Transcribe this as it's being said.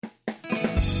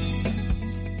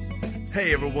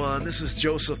Hey everyone, this is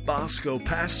Joseph Bosco,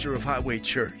 pastor of Highway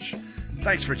Church.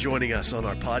 Thanks for joining us on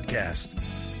our podcast.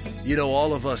 You know,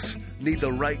 all of us need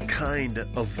the right kind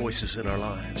of voices in our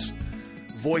lives.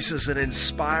 Voices that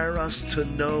inspire us to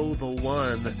know the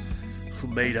one who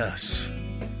made us.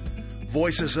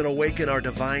 Voices that awaken our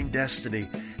divine destiny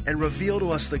and reveal to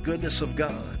us the goodness of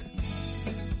God.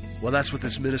 Well, that's what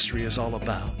this ministry is all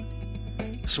about.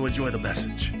 So enjoy the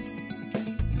message.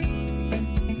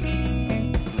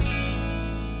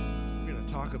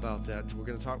 About that. We're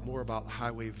going to talk more about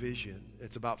Highway Vision.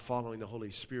 It's about following the Holy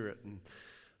Spirit. And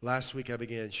last week I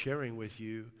began sharing with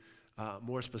you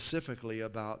more specifically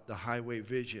about the Highway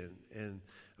Vision. And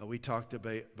we talked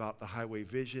about the Highway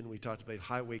Vision. We talked about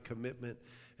highway commitment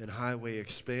and highway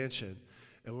expansion.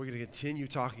 And we're going to continue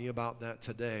talking about that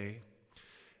today.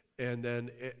 And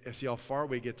then see how far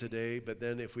we get today. But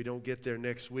then if we don't get there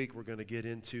next week, we're going to get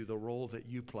into the role that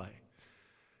you play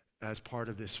as part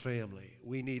of this family.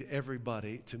 We need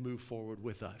everybody to move forward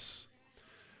with us.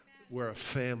 We're a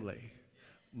family.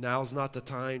 Now's not the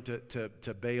time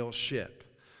to bail ship.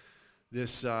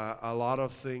 A lot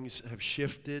of things have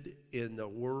shifted in the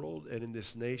world and in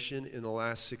this nation in the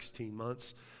last 16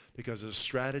 months because of the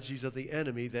strategies of the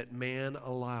enemy that man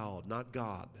allowed, not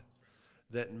God.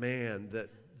 That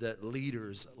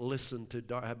leaders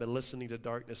have been listening to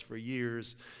darkness for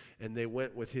years, and they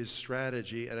went with his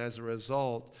strategy, and as a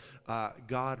result,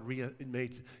 God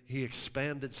he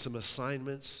expanded some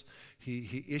assignments,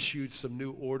 he issued some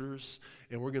new orders,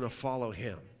 and we're going to follow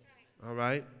him. All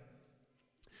right?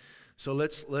 So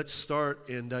let's start,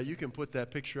 and you can put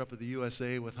that picture up of the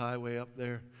USA with Highway up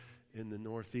there in the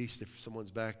Northeast if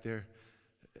someone's back there,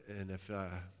 and if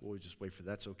we'll just wait for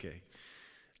that's okay.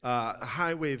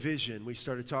 Highway Vision, we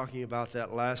started talking about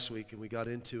that last week, and we got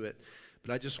into it.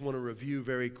 But I just want to review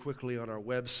very quickly on our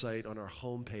website, on our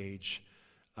homepage,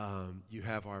 you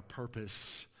have our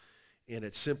purpose, and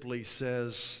it simply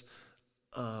says,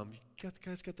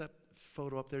 guys got that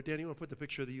photo up there? Danny, you want to put the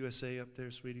picture of the USA up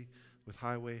there, sweetie, with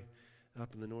Highway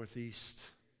up in the Northeast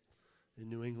in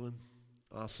New England?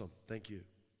 Awesome, thank you.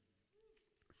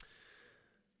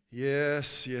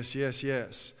 Yes.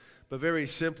 But very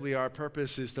simply, our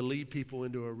purpose is to lead people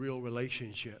into a real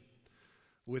relationship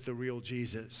with the real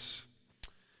Jesus.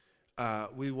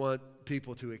 We want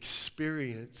people to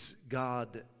experience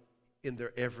God in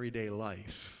their everyday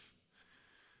life.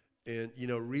 And, you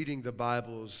know, reading the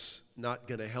Bible's not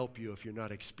going to help you if you're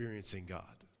not experiencing God.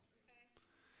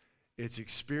 It's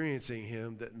experiencing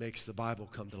Him that makes the Bible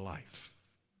come to life.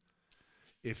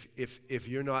 If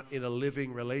you're not in a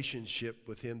living relationship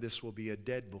with Him, this will be a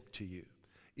dead book to you,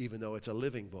 even though it's a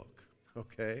living book,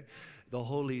 okay? The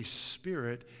Holy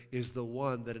Spirit is the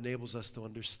one that enables us to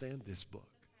understand this book.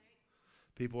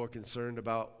 People are concerned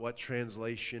about what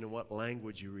translation and what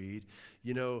language you read.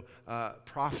 You know,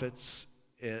 prophets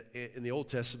in the Old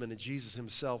Testament and Jesus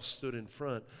himself stood in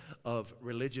front of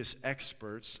religious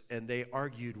experts and they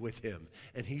argued with him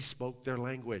and he spoke their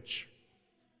language,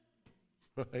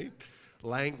 right?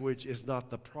 Language is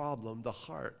not the problem. The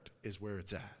heart is where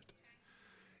it's at.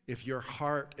 If your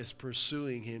heart is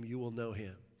pursuing him, you will know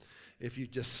him. If you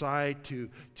decide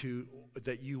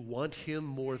that you want him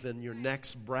more than your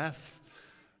next breath,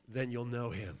 then you'll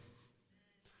know him.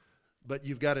 But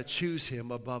you've got to choose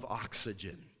him above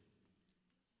oxygen.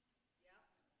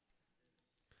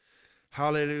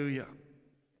 Hallelujah.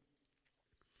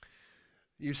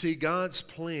 You see, God's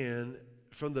plan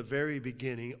from the very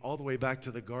beginning, all the way back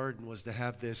to the garden, was to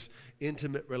have this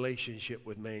intimate relationship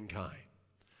with mankind.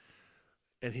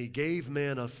 And he gave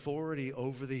man authority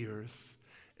over the earth,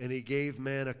 and he gave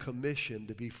man a commission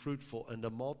to be fruitful and to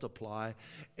multiply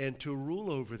and to rule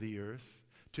over the earth,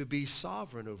 to be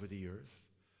sovereign over the earth,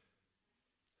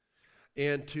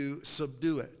 and to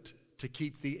subdue it, to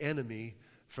keep the enemy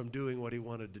from doing what he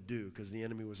wanted to do, because the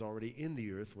enemy was already in the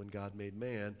earth when God made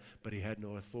man, but he had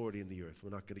no authority in the earth. We're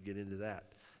not going to get into that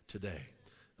today,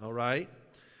 all right?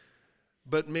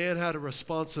 But man had a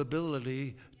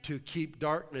responsibility to keep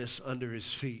darkness under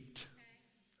his feet,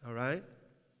 all right?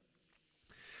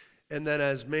 And then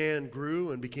as man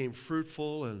grew and became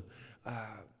fruitful, and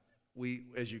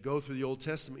as you go through the Old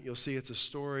Testament, you'll see it's a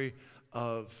story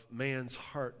of man's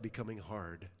heart becoming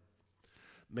hard.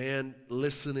 Man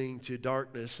listening to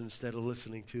darkness instead of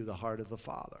listening to the heart of the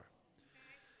Father.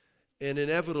 And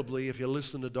inevitably, if you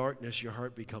listen to darkness, your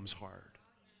heart becomes hard.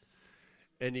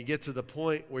 And you get to the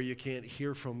point where you can't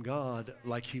hear from God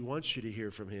like he wants you to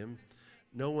hear from him.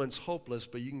 No one's hopeless,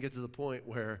 but you can get to the point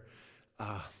where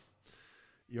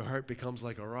your heart becomes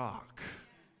like a rock.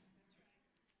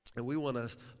 And we want a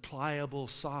pliable,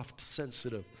 soft,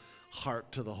 sensitive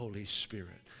heart to the Holy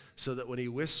Spirit, so that when he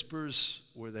whispers,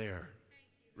 we're there.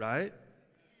 right?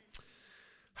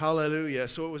 Hallelujah.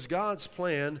 So it was God's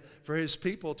plan for his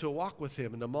people to walk with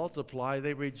him and to multiply.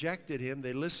 They rejected him.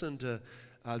 They listened to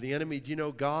the enemy. Do you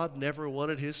know God never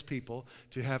wanted his people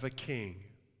to have a king?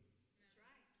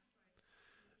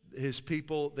 His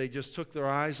people, they just took their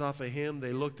eyes off of him.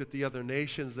 They looked at the other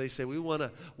nations. They said, we want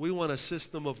a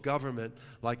system of government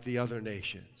like the other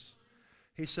nations.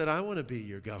 He said, I want to be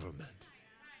your government.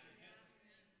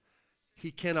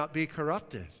 He cannot be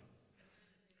corrupted.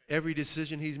 Every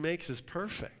decision he makes is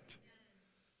perfect.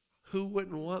 Who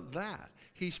wouldn't want that?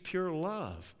 He's pure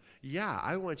love. Yeah,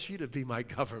 I want you to be my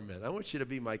government. I want you to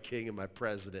be my king and my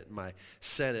president and my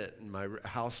Senate and my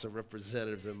House of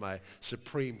Representatives and my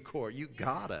Supreme Court. You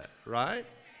got it, right?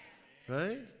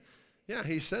 Right? Yeah,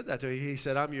 he said that to me. He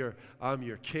said, I'm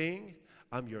your king,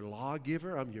 I'm your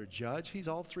lawgiver, I'm your judge. He's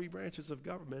all three branches of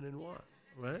government in one,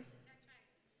 right?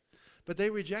 But they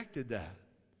rejected that.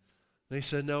 They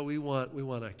said, no, we want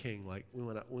a king like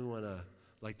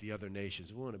like the other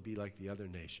nations. We want to be like the other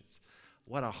nations.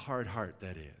 What a hard heart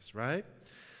that is, right?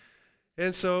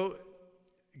 And so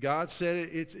God said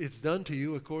it's done to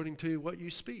you according to what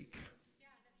you speak. Yeah,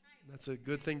 that's right. That's a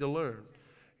good thing to learn.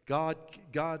 God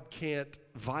can't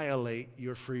violate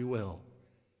your free will.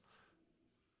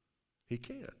 He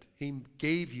can't. He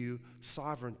gave you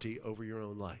sovereignty over your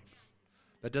own life.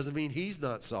 That doesn't mean he's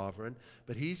not sovereign,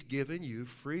 but he's given you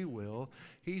free will.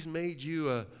 He's made you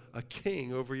a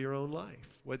king over your own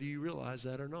life, whether you realize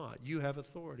that or not. You have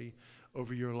authority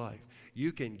over your life.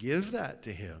 You can give that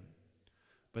to him,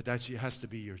 but that has to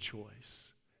be your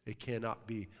choice. It cannot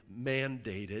be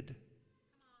mandated.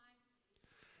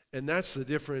 And that's the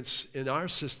difference in our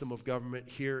system of government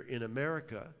here in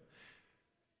America.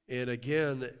 And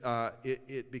again,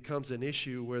 it becomes an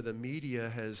issue where the media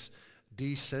has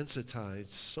desensitized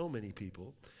so many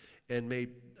people and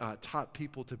taught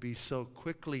people to be so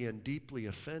quickly and deeply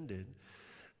offended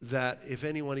that if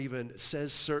anyone even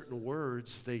says certain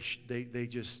words, they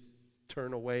just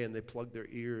turn away and they plug their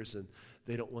ears and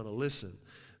they don't want to listen.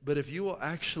 But if you will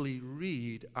actually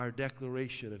read our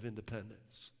Declaration of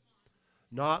Independence,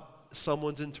 not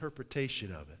someone's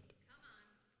interpretation of it,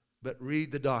 but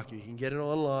read the document. You can get it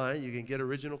online. You can get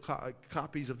original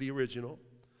copies of the original.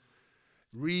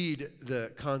 Read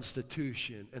the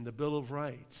Constitution and the Bill of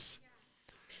Rights.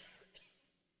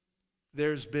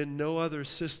 There's been no other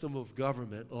system of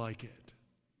government like it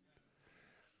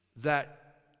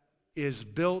that is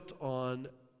built on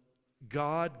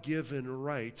God-given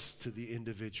rights to the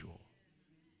individual.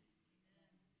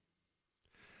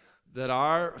 That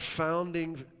our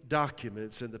founding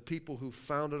documents and the people who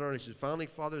founded our nation, founding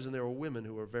fathers, and there were women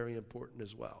who were very important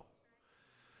as well,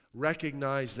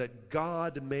 recognize that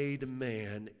God made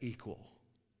man equal.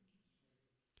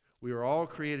 We were all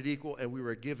created equal, and we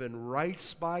were given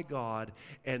rights by God,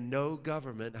 and no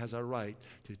government has a right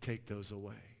to take those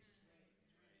away.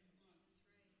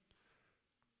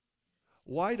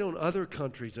 Why don't other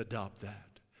countries adopt that?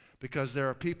 Because there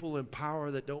are people in power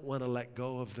that don't want to let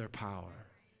go of their power.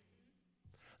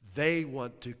 They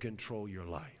want to control your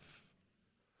life.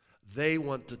 They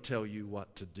want to tell you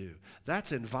what to do.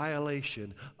 That's in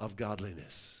violation of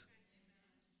godliness.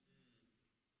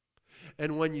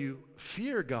 And when you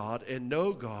fear God and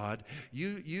know God,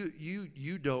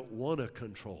 you don't want to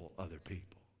control other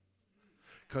people.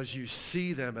 Because you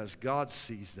see them as God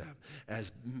sees them,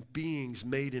 as beings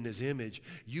made in his image.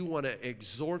 You want to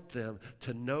exhort them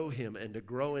to know him and to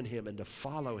grow in him and to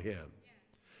follow him.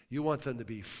 You want them to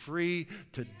be free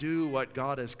to do what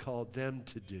God has called them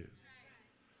to do.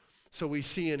 So we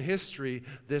see in history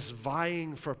this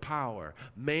vying for power.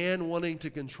 Man wanting to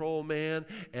control man,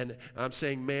 and I'm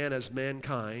saying man as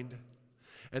mankind.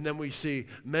 And then we see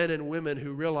men and women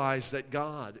who realize that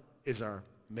God is our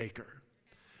maker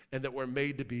and that we're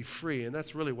made to be free. And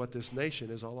that's really what this nation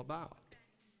is all about.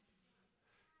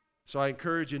 So I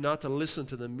encourage you not to listen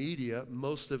to the media.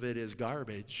 Most of it is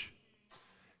garbage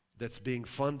that's being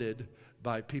funded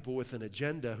by people with an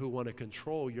agenda who want to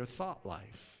control your thought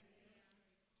life.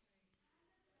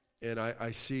 And I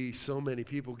see so many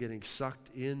people getting sucked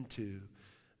into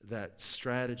that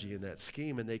strategy and that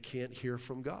scheme, and they can't hear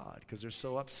from God because they're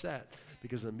so upset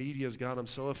because the media's got them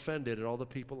so offended at all the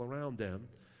people around them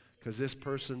because this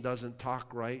person doesn't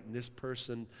talk right and this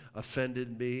person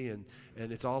offended me, and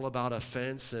it's all about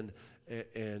offense and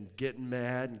getting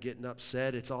mad and getting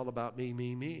upset. It's all about me,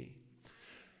 me, me.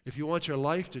 If you want your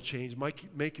life to change,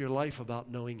 make your life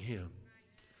about knowing him.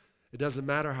 It doesn't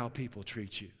matter how people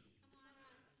treat you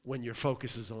when your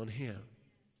focus is on him.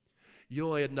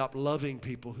 You'll end up loving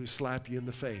people who slap you in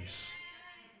the face,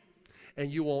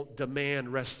 and you won't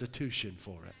demand restitution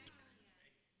for it.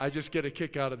 I just get a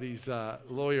kick out of these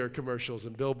lawyer commercials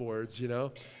and billboards,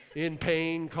 In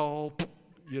pain, call,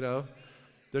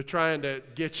 They're trying to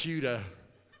get you to,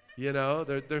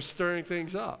 they're stirring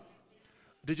things up.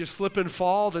 Did you slip and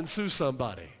fall? Then sue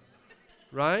somebody,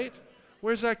 right?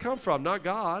 Where's that come from? Not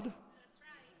God.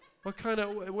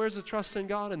 Where's the trust in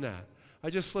God in that?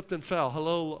 I just slipped and fell.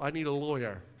 Hello, I need a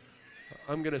lawyer.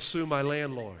 I'm going to sue my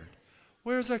landlord.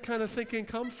 Where's that kind of thinking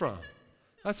come from?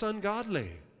 That's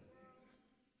ungodly.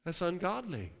 That's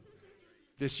ungodly.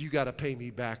 You got to pay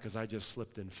me back because I just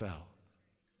slipped and fell.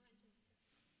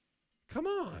 Come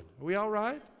on. Are we all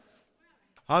right?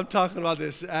 I'm talking about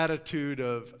this attitude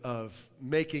of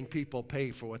making people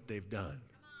pay for what they've done.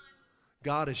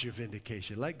 God is your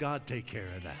vindication. Let God take care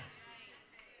of that.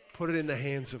 Put it in the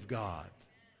hands of God.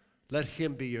 Let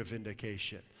Him be your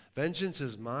vindication. Vengeance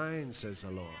is mine, says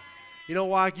the Lord. You know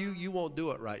why? You won't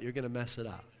do it right. You're going to mess it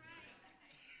up.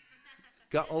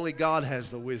 Only God has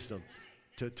the wisdom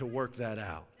to work that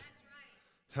out.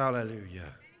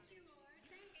 Hallelujah.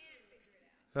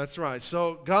 That's right.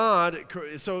 So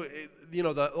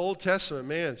the Old Testament,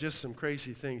 man, just some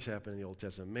crazy things happen in the Old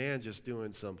Testament. Man just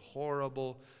doing some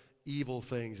horrible, evil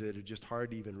things that are just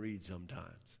hard to even read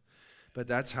sometimes. But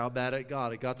that's how bad it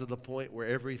got. It got to the point where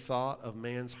every thought of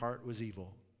man's heart was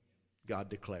evil, God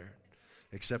declared,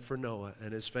 except for Noah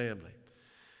and his family.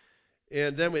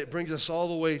 And then it brings us all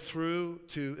the way through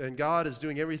and God is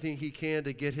doing everything He can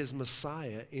to get His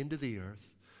Messiah into the earth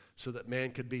so that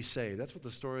man could be saved. That's what the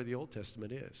story of the Old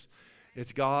Testament is.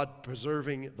 It's God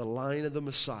preserving the line of the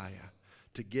Messiah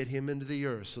to get Him into the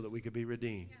earth so that we could be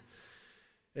redeemed.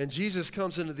 And Jesus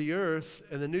comes into the earth,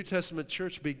 and the New Testament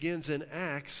church begins in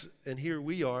Acts, and here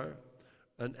we are,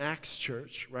 an Acts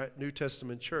church, right? New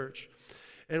Testament church.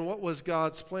 And what was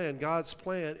God's plan? God's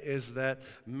plan is that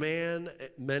men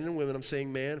and women, I'm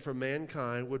saying man for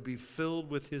mankind, would be filled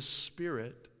with His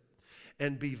Spirit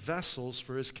and be vessels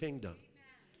for His kingdom.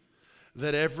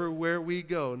 That everywhere we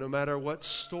go, no matter what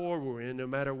store we're in, no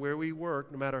matter where we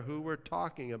work, no matter who we're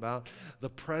talking about, the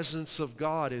presence of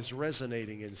God is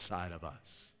resonating inside of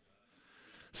us.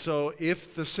 So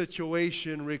if the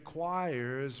situation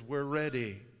requires, we're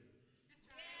ready.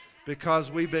 Because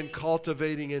we've been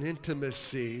cultivating an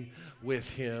intimacy with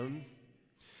Him,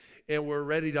 and we're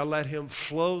ready to let Him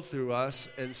flow through us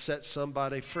and set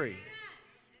somebody free.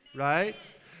 Right?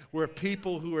 We're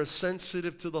people who are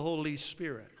sensitive to the Holy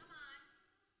Spirit.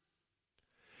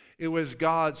 It was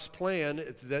God's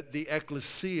plan that the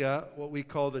ecclesia, what we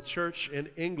call the church in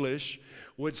English,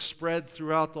 would spread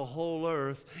throughout the whole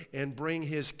earth and bring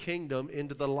His kingdom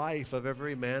into the life of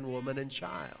every man, woman, and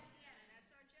child.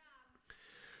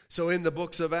 So in the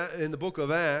book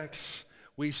of Acts,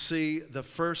 we see the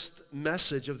first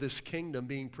message of this kingdom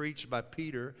being preached by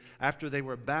Peter after they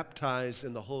were baptized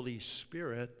in the Holy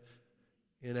Spirit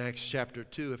in Acts chapter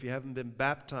 2. If you haven't been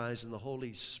baptized in the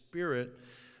Holy Spirit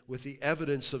with the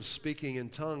evidence of speaking in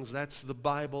tongues, that's the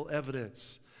Bible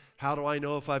evidence. How do I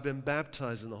know if I've been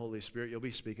baptized in the Holy Spirit? You'll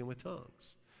be speaking with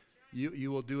tongues.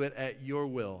 You will do it at your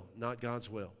will, not God's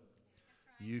will.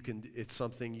 It's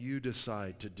something you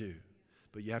decide to do.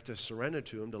 But you have to surrender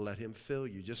to Him to let Him fill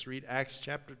you. Just read Acts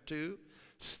chapter 2,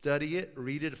 study it,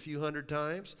 read it a few hundred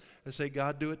times, and say,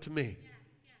 God, do it to me.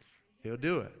 He'll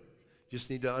do it. You just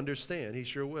need to understand He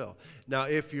sure will. Now,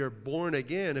 if you're born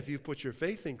again, if you've put your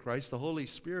faith in Christ, the Holy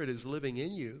Spirit is living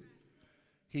in you.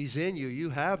 He's in you. You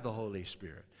have the Holy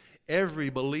Spirit. Every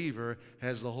believer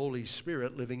has the Holy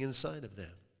Spirit living inside of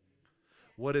them.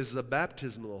 What is the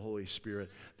baptism of the Holy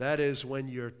Spirit? That is when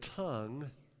your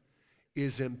tongue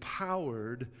is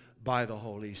empowered by the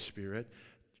Holy Spirit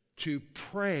to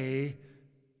pray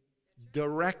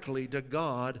directly to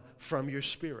God from your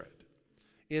spirit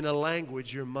in a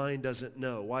language your mind doesn't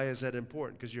know. Why is that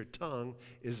important? Because your tongue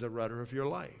is the rudder of your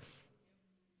life.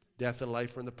 Death and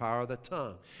life are in the power of the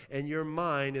tongue. And your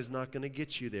mind is not going to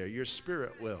get you there. Your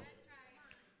spirit will.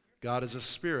 God is a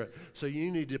spirit. So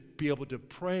you need to be able to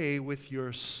pray with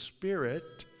your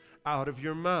spirit out of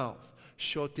your mouth.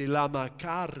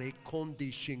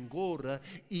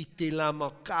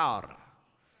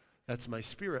 That's my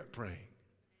spirit praying.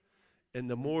 And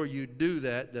the more you do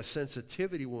that, the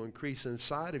sensitivity will increase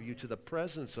inside of you to the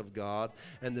presence of God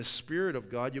and the Spirit of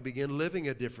God. You'll begin living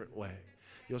a different way.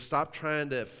 You'll stop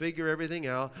trying to figure everything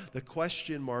out. The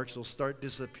question marks will start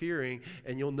disappearing,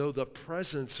 and you'll know the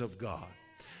presence of God.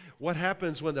 What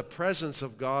happens when the presence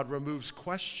of God removes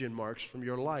question marks from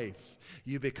your life?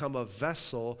 You become a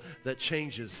vessel that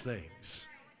changes things.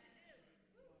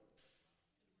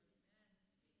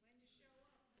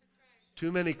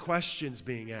 Too many questions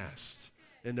being asked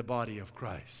in the body of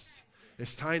Christ.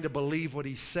 It's time to believe what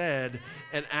He said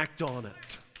and act on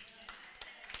it.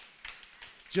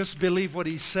 Just believe what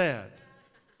he said.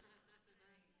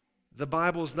 The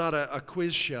Bible's not a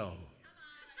quiz show.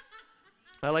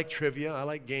 I like trivia. I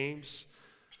like games.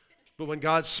 But when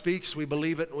God speaks, we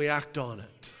believe it and we act on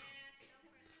it.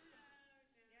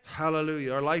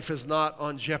 Hallelujah. Our life is not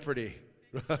on jeopardy.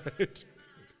 Right?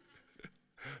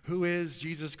 Who is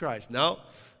Jesus Christ? No,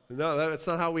 that's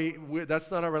not how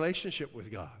that's not our relationship with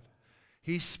God.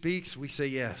 He speaks, we say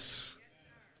yes.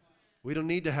 We don't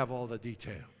need to have all the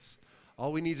details.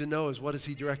 All we need to know is what is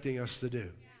he directing us to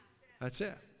do. That's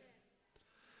it.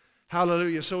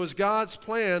 Hallelujah. So it's God's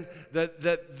plan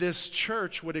that this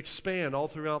church would expand all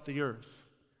throughout the earth.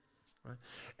 Right?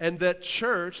 And that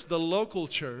church, the local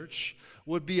church,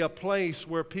 would be a place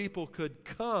where people could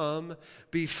come,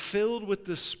 be filled with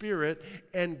the Spirit,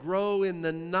 and grow in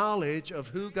the knowledge of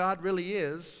who God really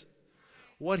is,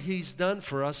 what he's done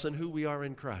for us, and who we are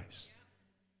in Christ.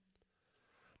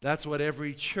 That's what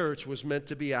every church was meant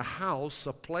to be, a house,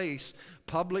 a place,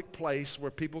 public place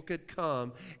where people could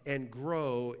come and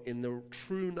grow in the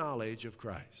true knowledge of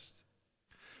Christ.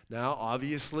 Now,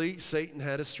 obviously, Satan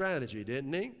had a strategy,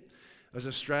 didn't he? It was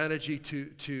a strategy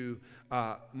to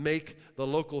make the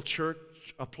local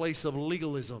church a place of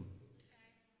legalism,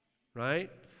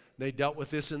 right? They dealt with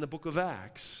this in the book of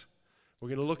Acts. We're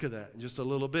going to look at that in just a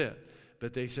little bit.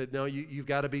 But they said, no, you've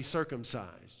got to be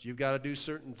circumcised. You've got to do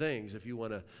certain things if you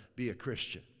want to be a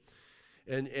Christian.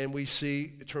 And we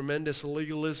see tremendous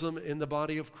legalism in the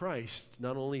body of Christ,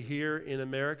 not only here in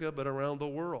America, but around the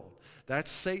world.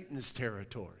 That's Satan's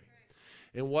territory.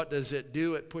 And what does it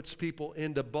do? It puts people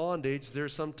into bondage. They're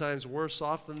sometimes worse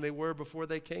off than they were before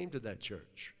they came to that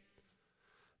church.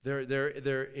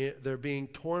 They're being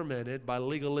tormented by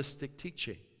legalistic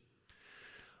teaching.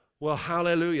 Well,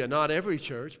 hallelujah. Not every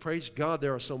church. Praise God,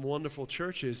 there are some wonderful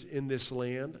churches in this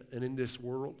land and in this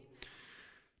world.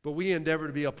 But we endeavor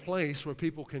to be a place where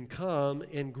people can come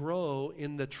and grow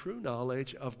in the true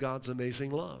knowledge of God's amazing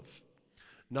love,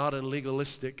 not in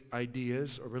legalistic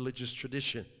ideas or religious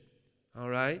tradition. All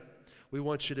right? We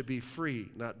want you to be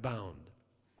free, not bound.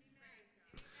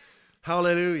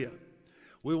 Hallelujah.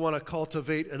 We want to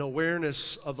cultivate an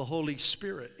awareness of the Holy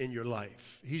Spirit in your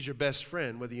life. He's your best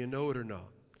friend, whether you know it or not.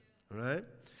 All right?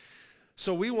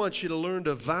 So we want you to learn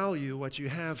to value what you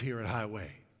have here at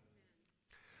Highway.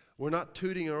 We're not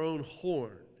tooting our own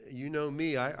horn. You know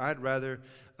me, I'd rather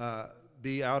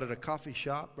be out at a coffee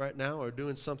shop right now or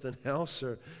doing something else,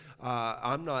 or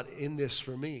I'm not in this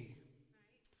for me.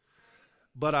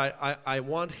 But I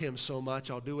want him so much,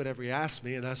 I'll do whatever he asks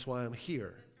me, and that's why I'm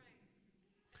here.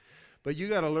 But you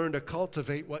got to learn to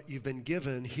cultivate what you've been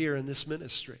given here in this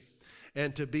ministry.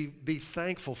 And to be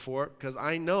thankful for it, because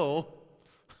I know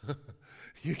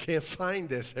you can't find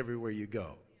this everywhere you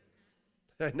go.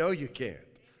 I know you can't.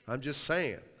 I'm just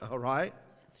saying, all right?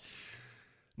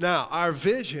 Now, our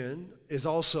vision is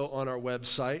also on our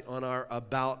website, on our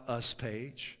About Us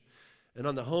page. And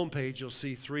on the home page, you'll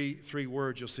see three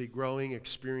words. You'll see growing,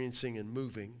 experiencing, and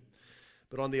moving.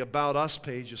 But on the About Us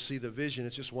page, you'll see the vision.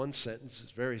 It's just one sentence.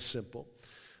 It's very simple.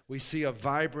 We see a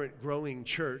vibrant, growing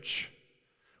church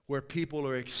where people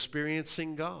are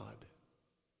experiencing God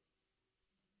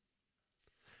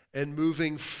and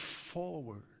moving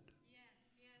forward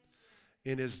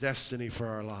in his destiny for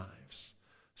our lives.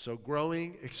 So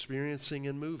growing, experiencing,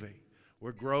 and moving.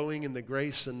 We're growing in the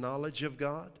grace and knowledge of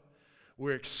God.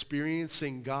 We're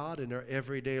experiencing God in our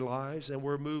everyday lives, and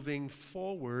we're moving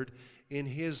forward in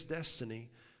his destiny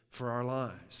for our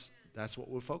lives. That's what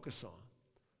we'll focus on.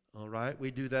 All right? We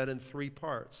do that in 3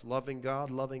 parts: loving God,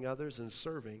 loving others, and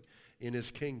serving in his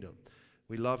kingdom.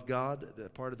 We love God.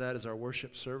 Part of that is our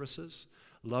worship services.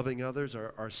 Loving others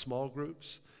are our small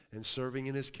groups, and serving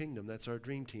in his kingdom. That's our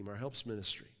dream team, our helps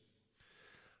ministry.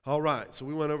 All right, so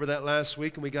we went over that last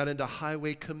week, and we got into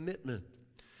highway commitment.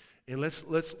 And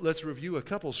let's review a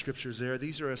couple scriptures there.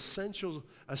 These are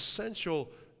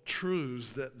essential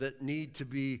truths that need to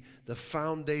be the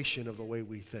foundation of the way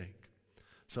we think.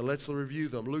 So let's review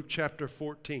them. Luke chapter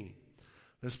 14.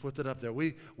 Let's put that up there.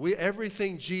 We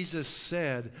everything Jesus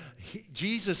said,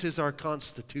 Jesus is our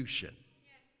constitution.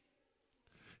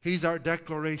 He's our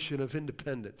declaration of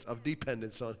independence, of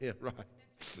dependence on him, right?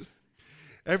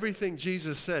 Everything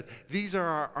Jesus said, these are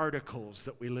our articles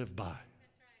that we live by,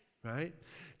 right?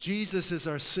 Jesus is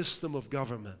our system of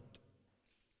government.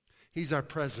 He's our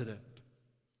president.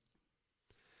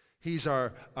 He's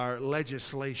our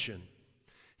legislation.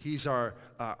 He's our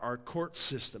court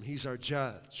system. He's our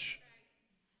judge.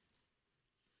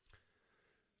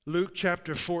 Luke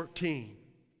chapter 14,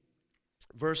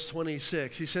 verse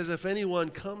 26, he says, if anyone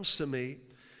comes to me,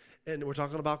 and we're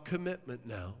talking about commitment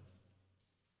now.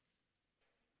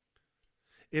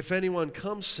 If anyone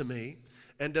comes to me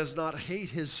and does not hate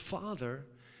his father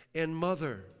and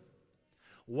mother,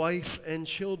 wife and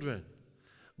children,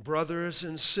 brothers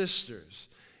and sisters,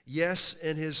 yes,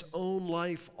 and his own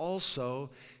life also,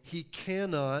 he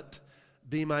cannot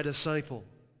be my disciple.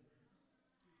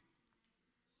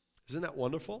 Isn't that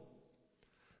wonderful?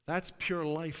 That's pure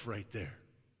life right there.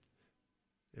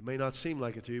 It may not seem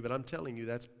like it to you, but I'm telling you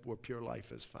that's where pure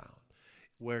life is found,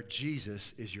 where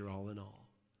Jesus is your all in all.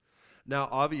 Now,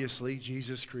 obviously,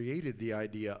 Jesus created the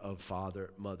idea of father,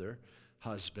 mother,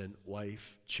 husband,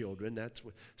 wife, children.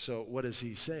 So what is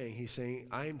he saying? He's saying,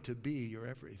 I'm to be your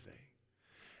everything.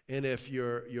 And if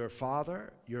your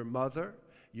father, your mother,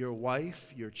 your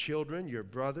wife, your children, your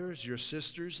brothers, your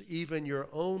sisters, even your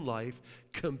own life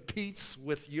competes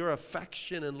with your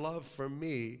affection and love for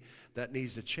me, that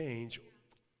needs to change,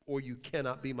 or you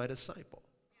cannot be my disciple.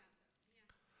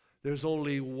 There's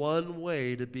only one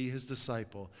way to be his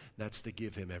disciple, and that's to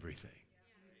give him everything.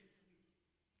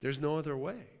 There's no other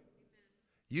way.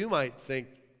 You might think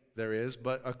there is,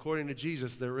 but according to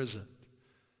Jesus, there isn't.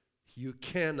 You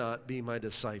cannot be my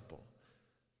disciple.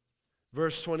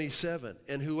 Verse 27,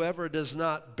 and whoever does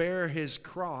not bear his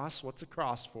cross, what's a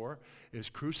cross for? Is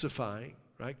crucifying,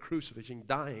 right? Crucifixion,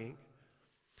 dying.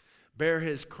 Bear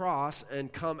his cross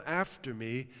and come after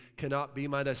me cannot be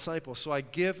my disciple. So I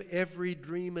give every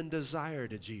dream and desire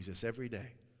to Jesus every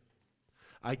day.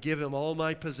 I give him all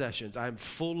my possessions. I'm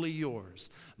fully yours.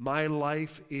 My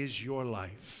life is your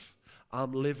life.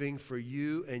 I'm living for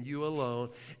you and you alone.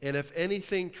 And if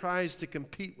anything tries to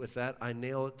compete with that, I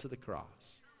nail it to the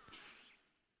cross.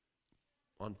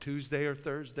 On Tuesday or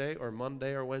Thursday or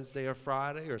Monday or Wednesday or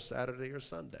Friday or Saturday or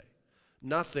Sunday.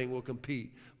 Nothing will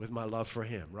compete with my love for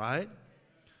him, right?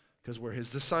 Because we're his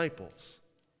disciples.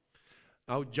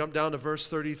 I'll jump down to verse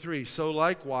 33. So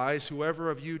likewise,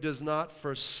 whoever of you does not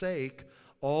forsake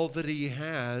all that he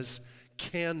has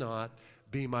cannot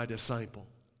be my disciple.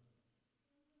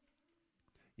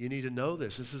 You need to know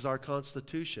this. This is our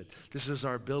Constitution. This is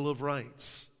our Bill of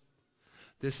Rights.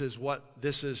 This is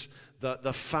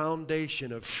the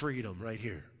foundation of freedom right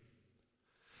here.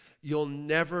 You'll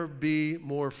never be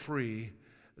more free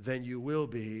than you will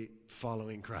be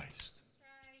following Christ.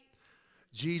 Right.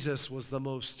 Jesus was the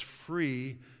most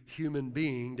free human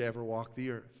being to ever walk the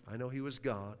earth. I know he was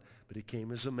God, but he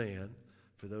came as a man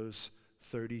for those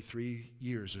 33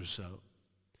 years or so.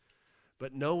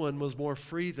 But no one was more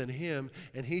free than him,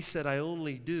 and he said, I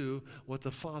only do what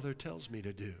the Father tells me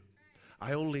to do.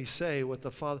 I only say what the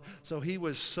Father... So he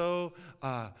was so...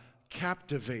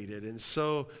 captivated and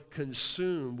so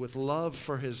consumed with love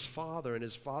for his Father and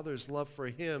his Father's love for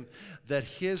him that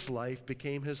his life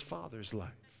became his Father's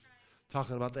life.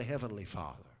 Talking about the Heavenly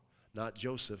Father, not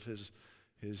Joseph,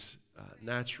 his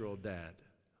natural dad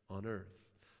on earth.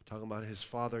 Talking about his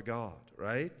Father God,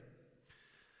 right?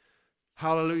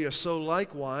 Hallelujah. So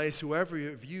likewise, whoever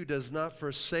of you does not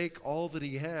forsake all that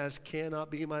he has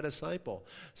cannot be my disciple.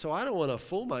 So I don't want to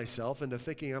fool myself into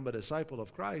thinking I'm a disciple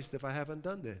of Christ if I haven't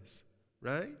done this,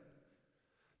 right?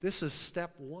 This is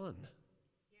step one.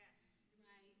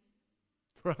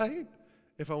 Yes, right?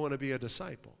 If I want to be a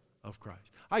disciple of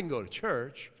Christ. I can go to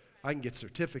church. I can get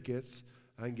certificates.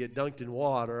 I can get dunked in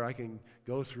water. I can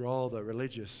go through all the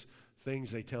religious things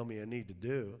they tell me I need to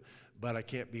do, but I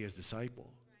can't be his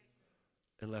disciple.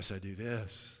 Unless I do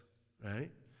this,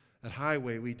 right? At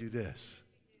Highway, we do this.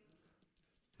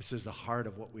 This is the heart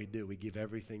of what we do. We give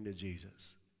everything to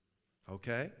Jesus.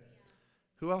 Okay?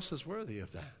 Who else is worthy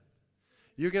of that?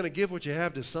 You're going to give what you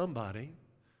have to somebody.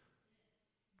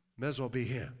 May as well be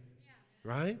him,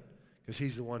 right? Because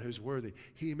he's the one who's worthy.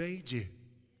 He made you.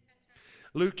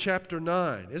 Luke chapter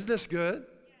 9. Isn't this good?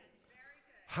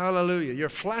 Hallelujah. Your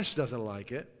flesh doesn't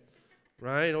like it.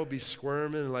 Right? It'll be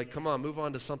squirming and like, come on, move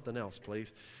on to something else,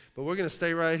 please. But we're going to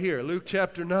stay right here. Luke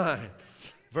chapter 9,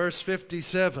 verse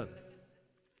 57.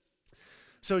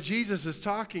 So Jesus is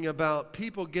talking about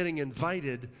people getting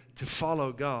invited to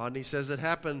follow God. And he says it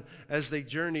happened as they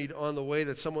journeyed on the way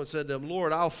that someone said to him,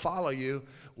 Lord, I'll follow you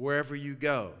wherever you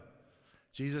go.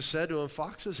 Jesus said to him,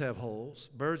 foxes have holes,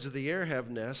 birds of the air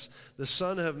have nests. The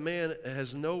Son of Man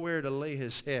has nowhere to lay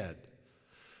his head.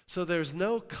 So there's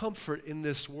no comfort in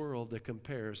this world that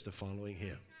compares to following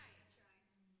him.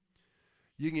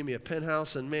 You can give me a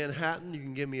penthouse in Manhattan. You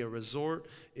can give me a resort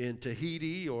in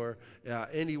Tahiti or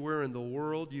anywhere in the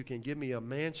world. You can give me a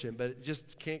mansion, but it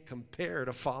just can't compare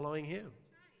to following him.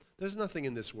 There's nothing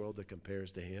in this world that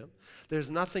compares to him. There's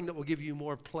nothing that will give you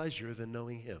more pleasure than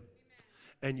knowing him.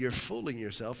 And you're fooling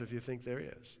yourself if you think there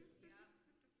is.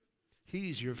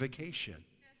 He's your vacation.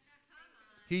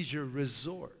 He's your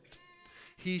resort.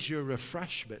 He's your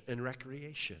refreshment and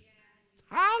recreation.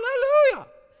 Hallelujah.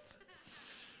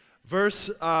 Verse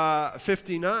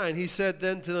 59, he said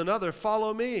then to another,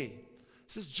 follow me.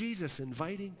 This is Jesus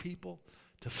inviting people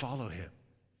to follow him.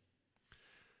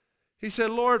 He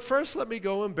said, Lord, first let me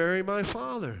go and bury my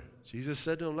father. Jesus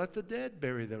said to him, let the dead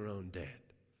bury their own dead.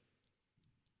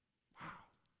 Wow,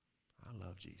 I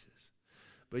love Jesus.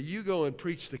 But you go and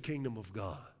preach the kingdom of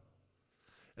God.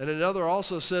 And another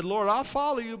also said, Lord, I'll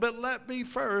follow you, but let me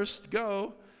first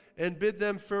go and bid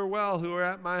them farewell who are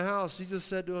at my house. Jesus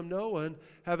said to him, no one,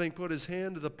 having put his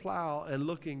hand to the plow and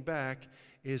looking back,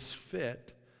 is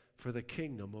fit for the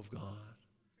kingdom of God.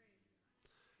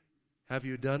 Have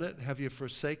you done it? Have you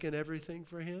forsaken everything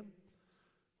for him?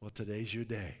 Well, today's your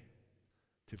day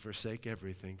to forsake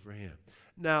everything for him.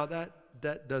 Now,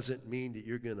 that doesn't mean that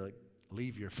you're going to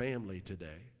leave your family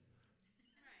today.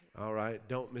 All right?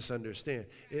 Don't misunderstand.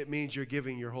 It means you're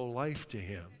giving your whole life to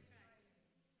him.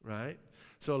 Right?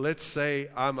 So let's say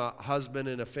I'm a husband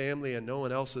in a family and no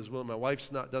one else is willing. My wife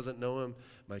doesn't know him.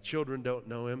 My children don't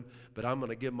know him. But I'm going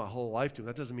to give my whole life to him.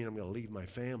 That doesn't mean I'm going to leave my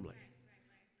family.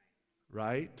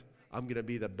 Right? I'm going to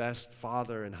be the best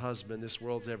father and husband this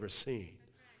world's ever seen.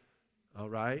 All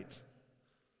right?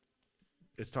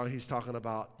 He's talking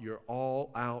about your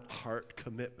all-out heart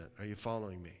commitment. Are you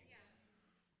following me?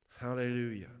 Yeah.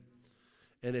 Hallelujah.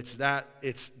 And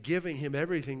it's giving him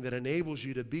everything that enables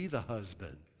you to be the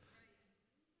husband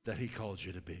that he called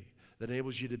you to be, that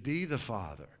enables you to be the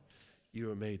father you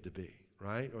were made to be,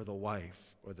 right? Or the wife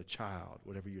or the child,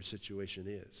 whatever your situation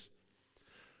is.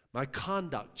 My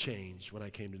conduct changed when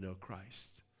I came to know Christ.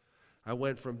 I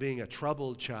went from being a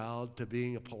troubled child to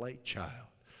being a polite child.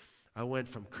 I went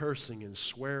from cursing and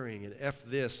swearing and F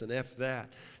this and F that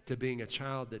to being a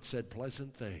child that said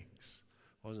pleasant things.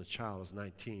 I wasn't a child, I was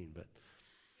 19, but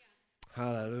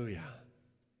hallelujah.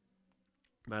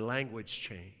 My language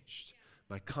changed.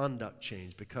 My conduct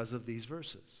changed because of these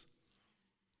verses.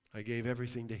 I gave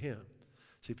everything to him.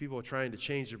 See, people are trying to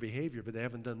change their behavior, but they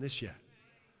haven't done this yet.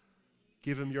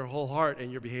 Give him your whole heart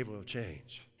and your behavior will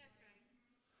change.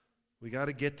 We got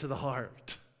to get to the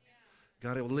heart.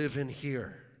 Got to live in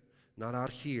here. Not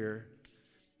out here,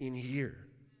 in here.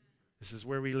 This is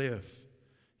where we live.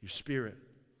 Your spirit.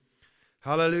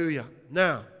 Hallelujah.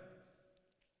 Now,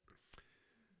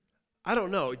 I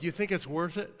don't know. Do you think it's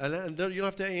worth it? And you don't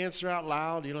have to answer out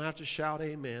loud. You don't have to shout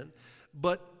amen.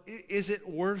 But is it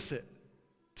worth it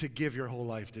to give your whole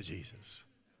life to Jesus?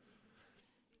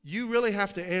 You really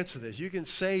have to answer this. You can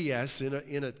say yes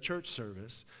in a church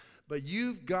service, but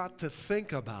you've got to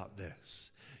think about this.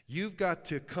 You've got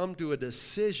to come to a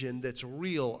decision that's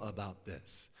real about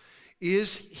this.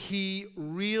 Is he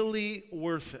really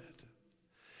worth it?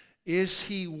 Is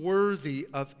he worthy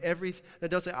of everything? And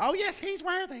don't say, oh yes, he's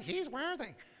worthy, he's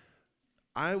worthy.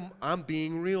 I'm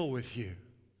being real with you.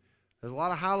 There's a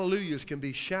lot of hallelujahs can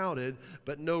be shouted,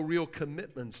 but no real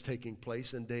commitments taking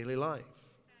place in daily life.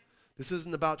 This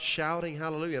isn't about shouting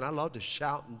hallelujah, and I love to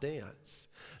shout and dance.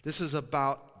 This is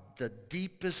about the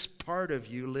deepest part of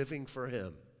you living for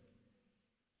him.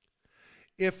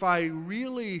 If I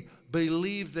really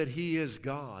believe that he is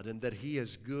God and that he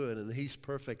is good and that he's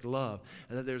perfect love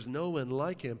and that there's no one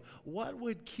like him, what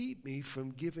would keep me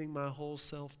from giving my whole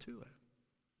self to him?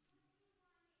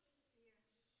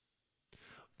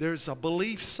 There's a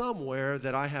belief somewhere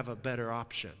that I have a better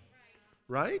option,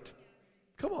 right?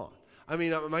 Come on. I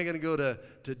mean, am I going to go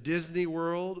to Disney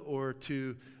World or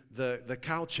to the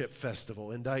Cow Chip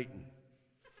Festival in Dighton?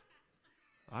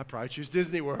 I'd probably choose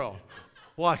Disney World.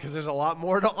 Why? Because there's a lot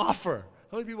more to offer.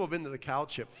 How many people have been to the Cow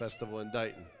Chip Festival in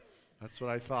Dighton? That's what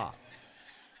I thought.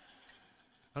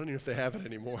 I don't even know if they have it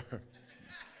anymore.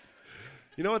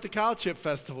 You know what the Cow Chip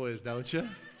Festival is, don't you?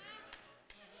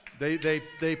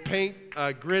 They paint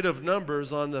a grid of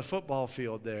numbers on the football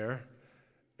field there,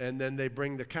 and then they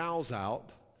bring the cows out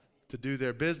to do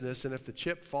their business, and if the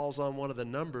chip falls on one of the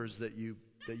numbers that you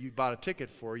bought a ticket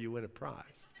for, you win a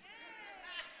prize.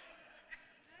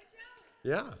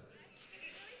 Yeah.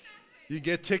 You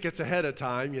get tickets ahead of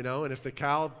time, and if the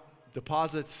cow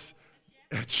deposits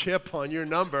a chip on your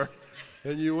number,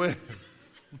 then you win.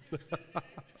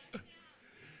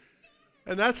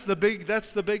 And that's the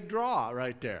big draw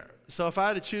right there. So if I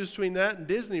had to choose between that and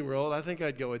Disney World, I think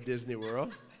I'd go with Disney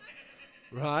World.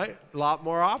 Right? A lot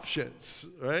more options,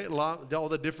 right? All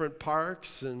the different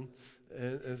parks and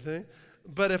things.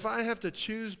 But if I have to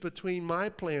choose between my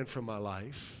plan for my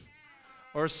life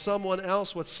or someone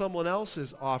else, what someone else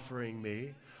is offering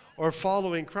me, or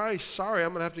following Christ, sorry,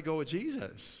 I'm going to have to go with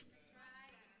Jesus.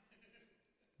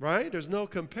 Right? There's no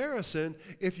comparison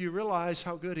if you realize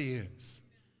how good he is.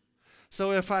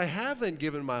 So if I haven't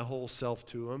given my whole self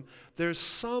to him, there's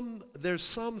some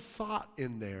thought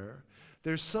in there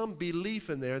There's some belief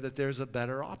in there that there's a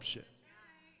better option.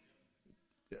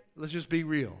 Let's just be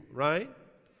real, right?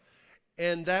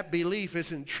 And that belief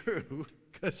isn't true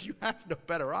because you have no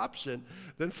better option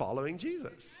than following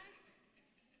Jesus.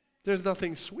 There's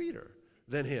nothing sweeter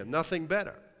than him, nothing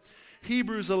better.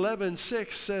 Hebrews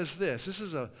 11:6 says this. This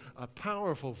is a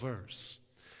powerful verse.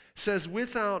 It says,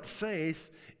 without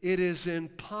faith, it is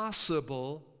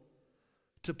impossible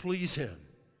to please him.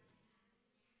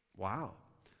 Wow.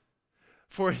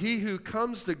 For he who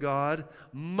comes to God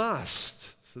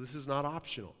must, so this is not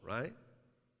optional, right?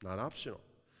 Not optional.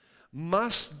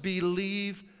 Must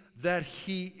believe that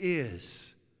he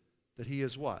is. That he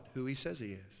is what? Who he says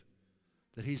he is.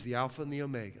 That he's the Alpha and the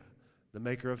Omega, the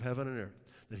maker of heaven and earth.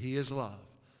 That he is love.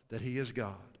 That he is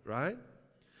God, right?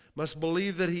 Must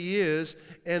believe that he is,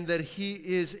 and that he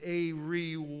is a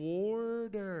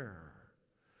rewarder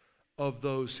of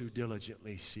those who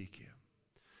diligently seek him.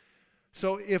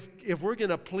 So if we're going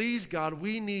to please God,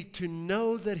 we need to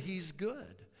know that he's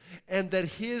good and that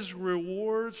his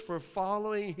rewards for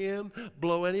following him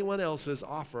blow anyone else's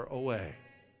offer away.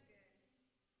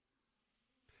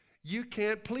 You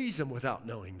can't please him without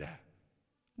knowing that.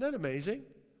 Isn't that amazing?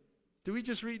 Did we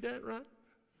just read that right?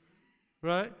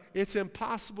 Right? It's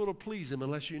impossible to please him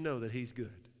unless you know that he's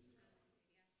good.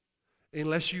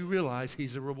 Unless you realize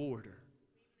he's a rewarder.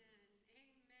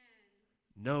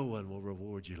 No one will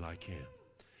reward you like him.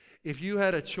 If you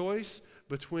had a choice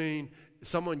between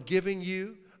someone giving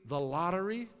you the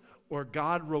lottery or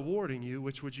God rewarding you,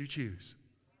 which would you choose?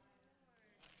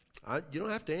 You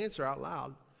don't have to answer out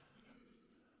loud.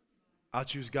 I'll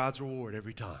choose God's reward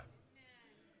every time.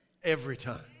 Every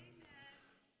time.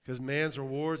 Because man's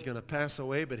reward is going to pass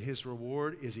away, but his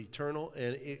reward is eternal,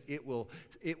 and it will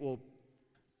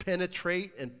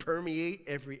penetrate and permeate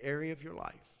every area of your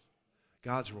life.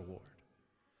 God's reward.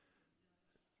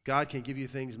 God can give you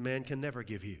things man can never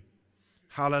give you.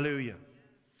 Hallelujah.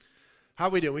 How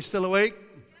are we doing? We still awake?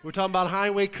 We're talking about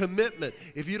highway commitment.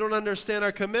 If you don't understand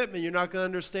our commitment, you're not going to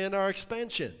understand our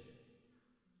expansion.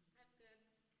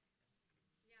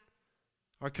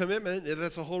 Our commitment,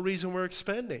 that's the whole reason we're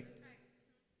expanding.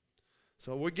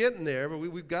 So we're getting there, but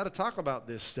we've got to talk about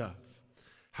this stuff.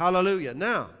 Hallelujah.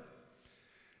 Now,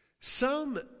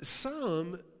 some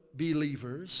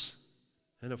believers,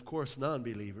 and of course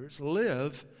non-believers,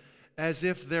 live as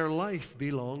if their life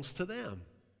belongs to them.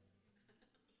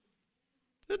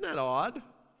 Isn't that odd?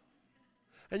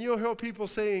 And you'll hear people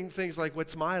saying things like,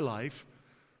 what's my life?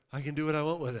 I can do what I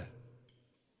want with it.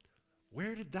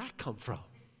 Where did that come from?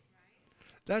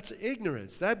 That's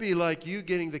ignorance. That'd be like you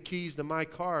getting the keys to my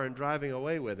car and driving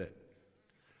away with it.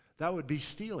 That would be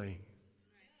stealing,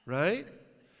 right?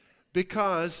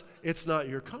 Because it's not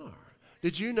your car.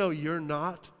 Did you know you're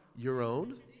not your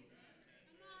own?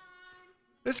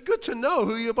 It's good to know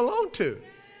who you belong to.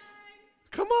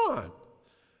 Come on.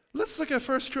 Let's look at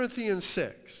 1 Corinthians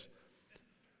 6.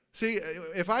 See,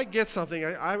 if I get something,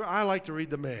 I like to read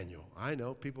the manual. I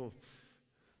know people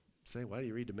say, why do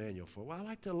you read the manual for? Well, I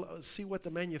like to see what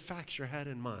the manufacturer had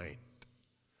in mind.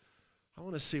 I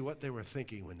want to see what they were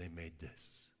thinking when they made this.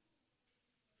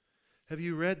 Have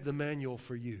you read the manual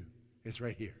for you? It's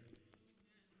right here.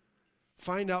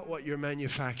 Find out what your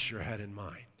manufacturer had in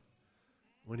mind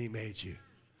when he made you,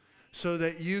 so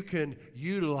that you can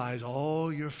utilize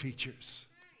all your features.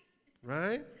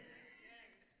 Right?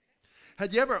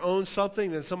 Had you ever owned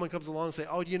something and someone comes along and say,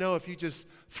 oh, you know, if you just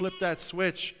flip that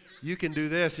switch, you can do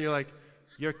this. And you're like,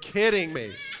 you're kidding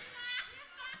me.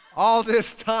 All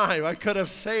this time, I could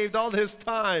have saved all this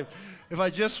time if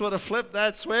I just would have flipped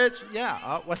that switch.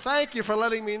 Yeah, well, thank you for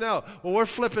letting me know. Well, we're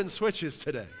flipping switches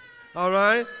today. All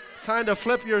right? It's time to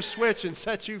flip your switch and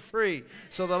set you free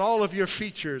so that all of your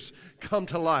features come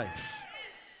to life.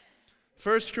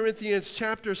 1 Corinthians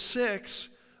chapter 6,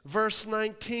 verse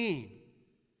 19.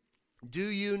 Do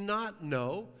you not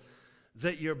know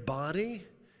that your body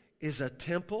is a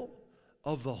temple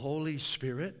of the Holy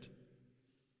Spirit?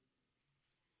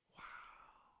 Wow.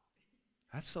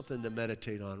 That's something to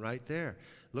meditate on right there.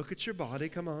 Look at your body.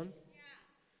 Come on.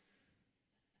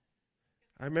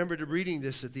 I remember reading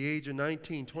this at the age of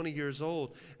 19, 20 years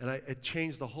old, and it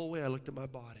changed the whole way I looked at my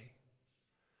body.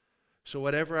 So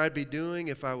whatever I'd be doing,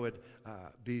 if I would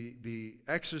be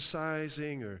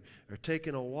exercising or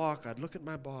taking a walk, I'd look at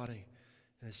my body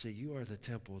and I'd say, you are the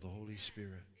temple of the Holy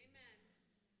Spirit. Amen.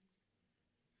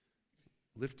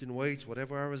 Lifting weights,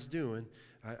 whatever I was doing,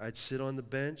 I'd sit on the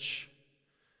bench,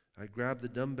 I'd grab the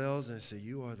dumbbells, and I'd say,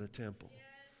 you are the temple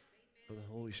of the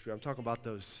Holy Spirit. I'm talking about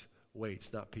those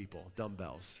weights, not people,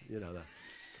 dumbbells, you know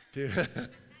that.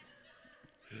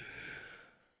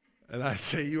 And I'd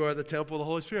say, you are the temple of the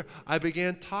Holy Spirit. I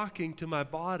began talking to my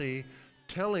body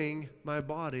telling my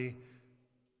body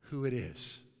who it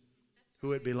is,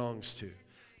 who it belongs to.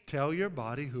 Tell your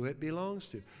body who it belongs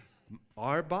to.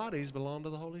 Our bodies belong to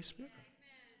the Holy Spirit.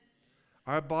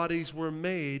 Our bodies were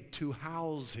made to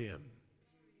house Him.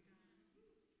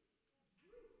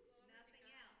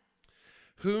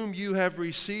 Whom you have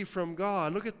received from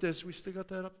God. Look at this. We still got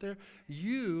that up there.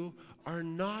 You are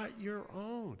not your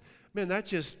own. Man, that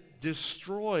just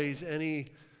destroys any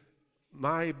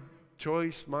my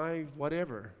choice, my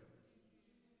whatever.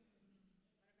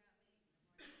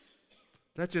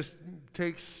 That just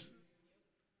takes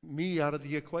me out of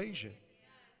the equation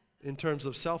in terms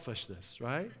of selfishness,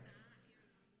 right?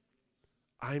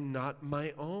 I'm not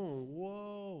my own.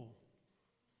 Whoa.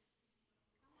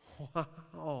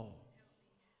 Wow.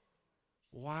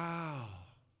 Wow.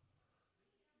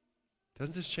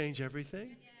 Doesn't this change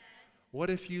everything? What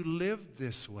if you lived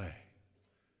this way?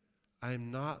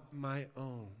 I'm not my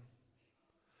own.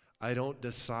 I don't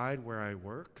decide where I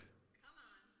work.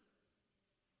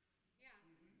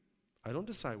 I don't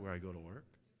decide where I go to work.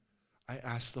 I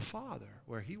ask the Father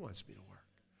where He wants me to work.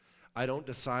 I don't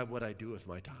decide what I do with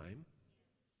my time.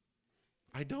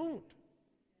 I don't.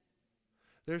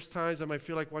 There's times I might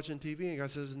feel like watching TV and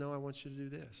God says, no, I want you to do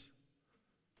this.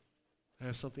 I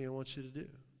have something I want you to do.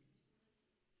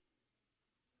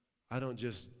 I don't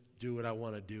just do what I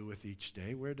want to do with each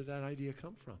day. Where did that idea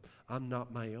come from? I'm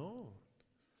not my own.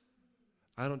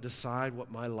 I don't decide what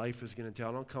my life is going to entail.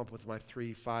 I don't come up with my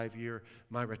 3-5 year,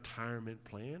 my retirement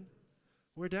plan.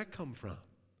 Where'd that come from?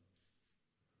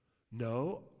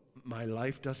 No, my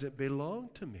life doesn't belong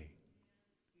to me.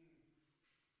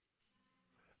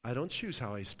 I don't choose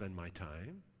how I spend my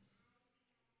time.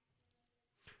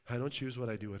 I don't choose what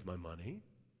I do with my money.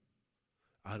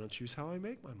 I don't choose how I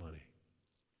make my money.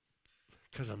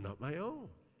 Because I'm not my own.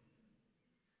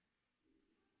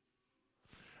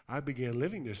 I began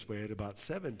living this way at about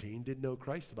 17, didn't know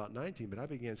Christ about 19, but I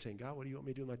began saying, God, what do you want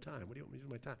me to do with my time? What do you want me to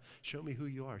do with my time? Show me who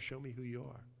you are. Show me who you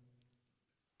are.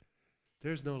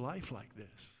 There's no life like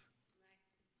this.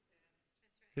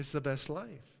 It's the best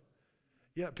life.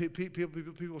 Yeah,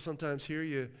 people sometimes hear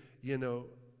you,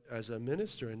 as a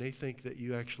minister, and they think that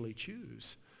you actually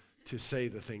choose to say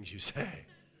the things you say,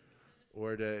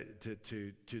 or to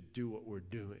do what we're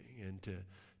doing, and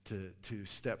to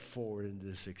step forward into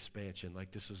this expansion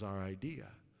like this was our idea.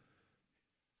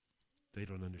 They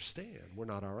don't understand. We're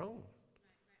not our own.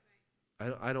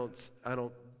 I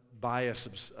don't buy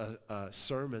a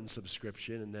sermon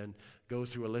subscription and then go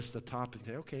through a list of topics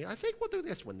and say, okay, I think we'll do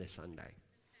this one this Sunday.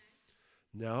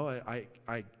 No,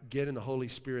 I get in the Holy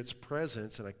Spirit's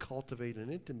presence and I cultivate an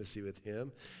intimacy with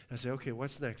Him. I say, okay,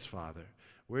 what's next, Father?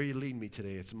 Where are you leading me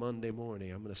today? It's Monday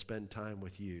morning. I'm going to spend time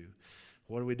with you.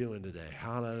 What are we doing today?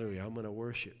 Hallelujah. I'm going to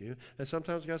worship you. And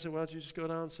sometimes God said, why don't you just go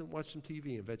down and watch some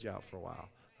TV and veg out for a while?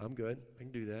 I'm good. I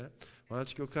can do that. Why don't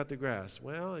you go cut the grass?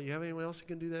 Well, you have anyone else who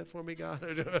can do that for me, God?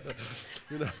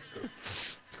 Can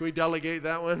we delegate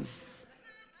that one?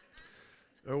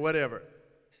 Or whatever.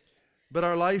 But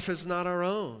our life is not our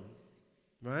own,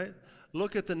 right?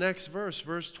 Look at the next verse,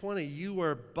 verse 20. You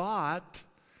were bought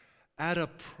at a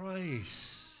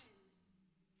price.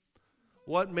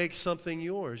 What makes something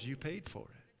yours? You paid for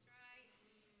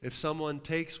it. If someone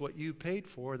takes what you paid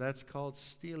for, that's called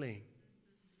stealing.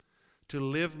 To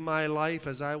live my life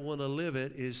as I want to live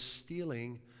it is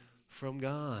stealing from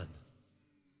God.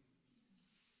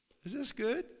 Is this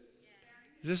good?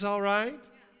 Is this all right?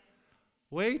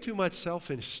 Way too much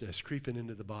selfishness creeping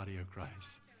into the body of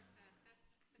Christ.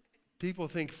 People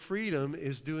think freedom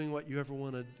is doing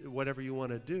whatever you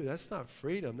want to do. That's not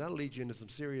freedom. That'll lead you into some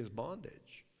serious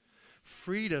bondage.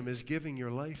 Freedom is giving your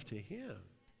life to Him.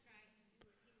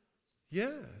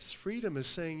 Yes, freedom is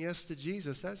saying yes to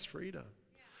Jesus. That's freedom.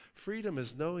 Freedom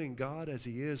is knowing God as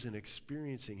He is and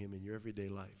experiencing Him in your everyday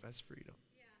life. That's freedom.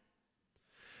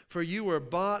 For you were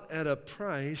bought at a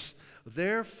price,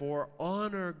 therefore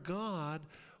honor God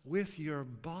with your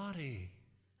body.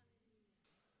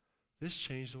 This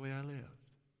changed the way I lived.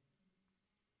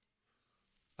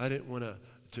 I didn't want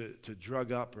to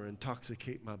drug up or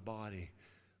intoxicate my body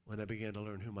when I began to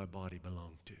learn who my body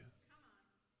belonged to.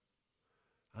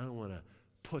 I don't want to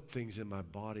put things in my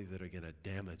body that are going to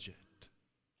damage it.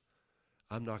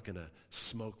 I'm not going to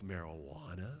smoke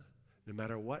marijuana. No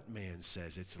matter what man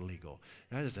says, it's illegal.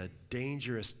 That is a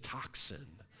dangerous toxin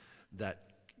that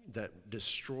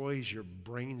destroys your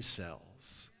brain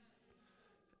cells.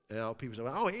 People say,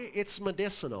 oh, it's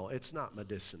medicinal. It's not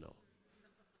medicinal.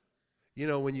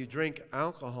 When you drink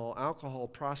alcohol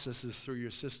processes through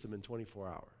your system in 24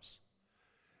 hours.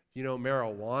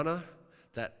 Marijuana,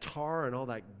 that tar and all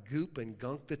that goop and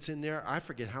gunk that's in there, I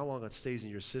forget how long it stays in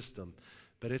your system,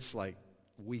 but it's like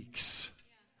weeks.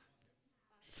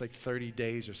 It's like 30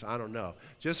 days or so, I don't know.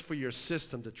 Just for your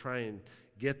system to try and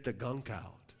get the gunk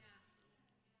out.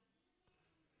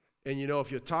 And you know,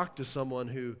 if you talk to someone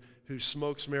who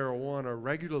smokes marijuana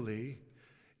regularly,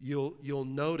 you'll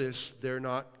notice they're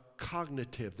not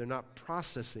cognitive. They're not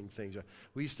processing things.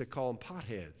 We used to call them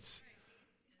potheads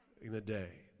in the day.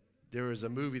 There was a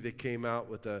movie that came out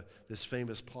with this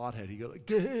famous pothead. He go like,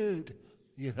 dude,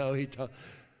 you know,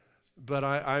 but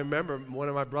I remember one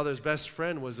of my brother's best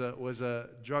friend was a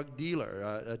drug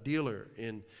dealer, a dealer,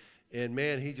 and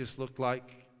man, he just looked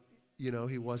like, you know,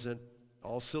 he wasn't,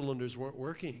 all cylinders weren't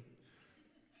working.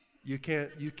 You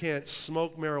can't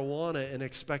smoke marijuana and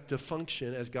expect to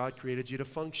function as God created you to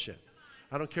function.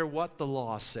 I don't care what the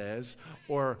law says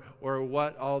or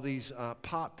what all these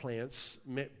pot plants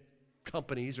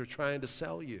companies are trying to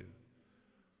sell you.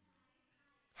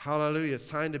 Hallelujah. It's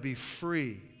time to be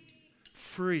free.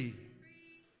 Free.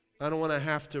 I don't want to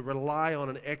have to rely on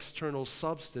an external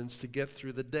substance to get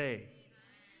through the day.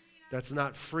 That's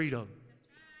not freedom.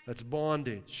 That's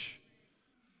bondage.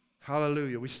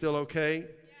 Hallelujah. We still okay?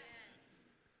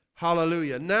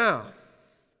 Hallelujah. Now,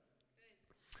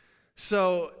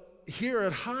 so here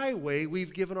at Highway,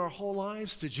 we've given our whole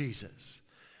lives to Jesus.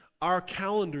 Our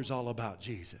calendar's all about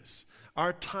Jesus.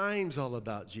 Our time's all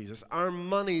about Jesus. Our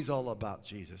money's all about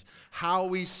Jesus. How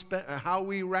we spend, how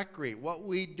we recreate, what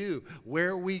we do,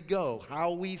 where we go,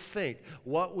 how we think,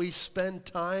 what we spend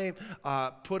time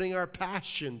putting our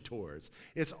passion towards.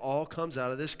 It all comes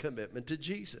out of this commitment to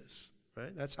Jesus,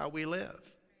 right? That's how we live.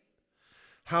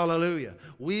 Hallelujah.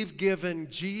 We've given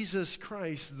Jesus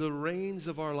Christ the reins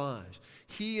of our lives.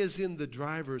 He is in the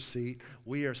driver's seat.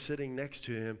 We are sitting next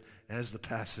to him as the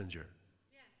passenger.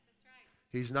 Yes, that's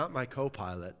right. He's not my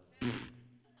co-pilot.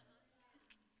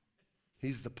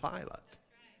 He's the pilot. That's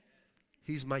right.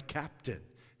 He's my captain.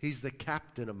 He's the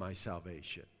captain of my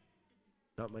salvation,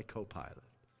 not my co-pilot.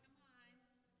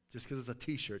 Just because it's a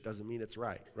t-shirt doesn't mean it's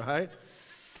right?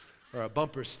 Or a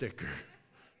bumper sticker.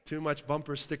 Too much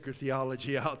bumper sticker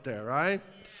theology out there, right?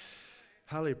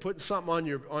 Hallelujah. Putting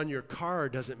something on your car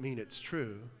doesn't mean it's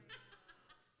true.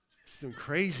 Some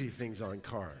crazy things on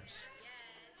cars.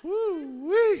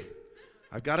 Woo-wee.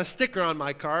 I've got a sticker on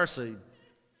my car, so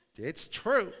it's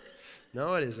true.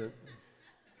 No, it isn't.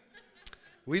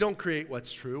 We don't create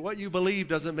what's true. What you believe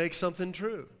doesn't make something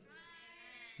true.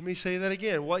 Let me say that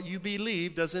again. What you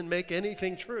believe doesn't make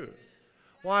anything true.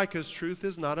 Why? Because truth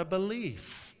is not a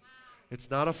belief. It's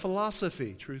not a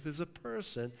philosophy. Truth is a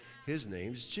person. His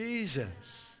name's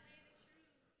Jesus.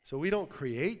 So we don't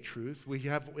create truth. We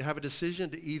have a decision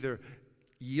to either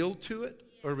yield to it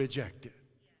or reject it.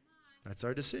 That's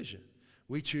our decision.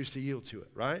 We choose to yield to it,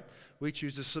 right? We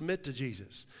choose to submit to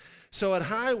Jesus. So at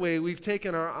Highway, we've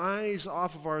taken our eyes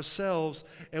off of ourselves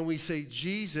and we say,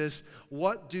 Jesus,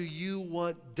 what do you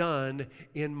want done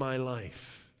in my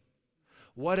life?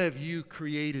 What have you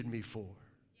created me for?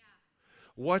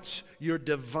 What's your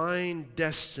divine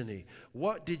destiny?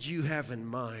 What did you have in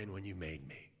mind when you made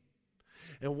me?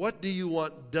 And what do you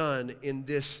want done in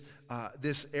this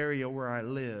area where I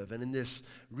live, and in this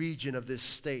region of this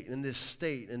state, and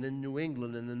in New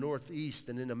England, and the Northeast,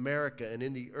 and in America, and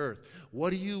in the earth? What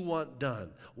do you want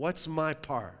done? What's my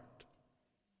part?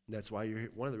 And that's why you're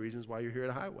here, one of the reasons why you're here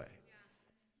at Highway.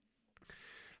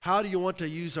 How do you want to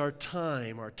use our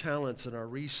time, our talents, and our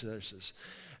resources?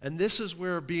 And this is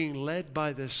where being led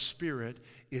by the Spirit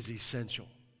is essential.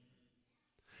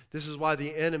 This is why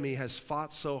the enemy has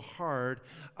fought so hard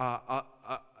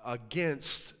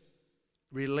against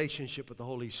relationship with the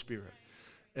Holy Spirit.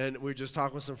 And we were just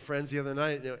talking with some friends the other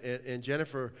night, and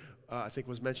Jennifer, I think,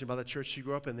 was mentioned about the church she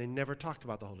grew up in. They never talked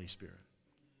about the Holy Spirit.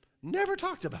 Never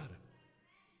talked about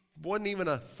it. Wasn't even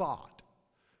a thought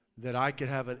that I could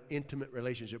have an intimate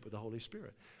relationship with the Holy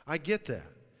Spirit. I get that.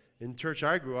 In church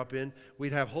I grew up in,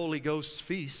 we'd have Holy Ghost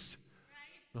feasts.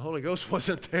 The Holy Ghost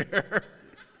wasn't there.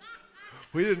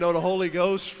 We didn't know the Holy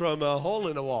Ghost from a hole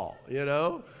in the wall, you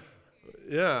know?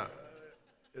 Yeah.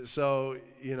 So,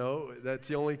 you know, that's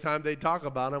the only time they talk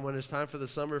about him, when it's time for the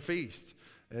summer feast.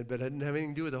 But it didn't have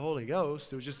anything to do with the Holy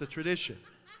Ghost. It was just a tradition,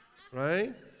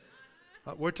 right?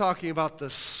 We're talking about the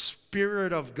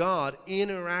Spirit of God,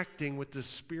 interacting with the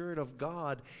Spirit of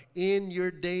God in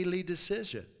your daily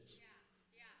decisions.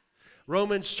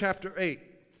 Romans chapter 8.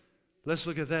 Let's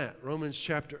look at that. Romans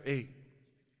chapter 8.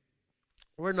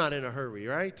 We're not in a hurry,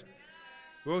 right?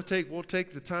 We'll take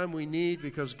the time we need,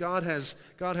 because God has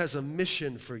a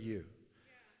mission for you.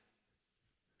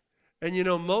 And you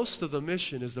know, most of the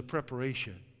mission is the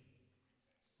preparation,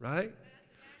 right?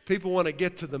 People want to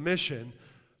get to the mission,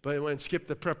 but they want to skip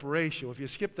the preparation. If you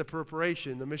skip the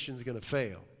preparation, the mission's going to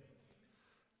fail.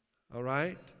 All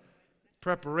right?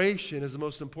 Preparation is the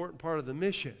most important part of the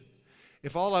mission.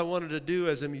 If all I wanted to do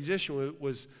as a musician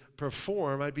was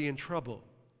perform, I'd be in trouble.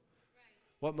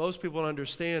 What most people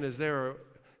understand is there are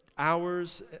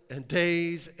hours and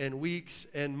days and weeks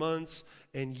and months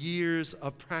and years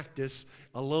of practice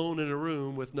alone in a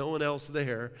room with no one else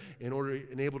there in order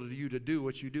to enable you to do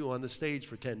what you do on the stage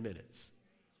for 10 minutes.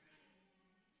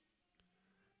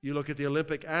 You look at the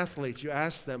Olympic athletes, you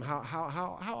ask them,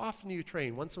 how often do you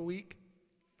train? Once a week?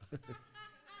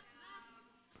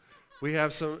 We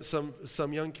have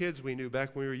some young kids we knew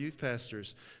back when we were youth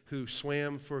pastors who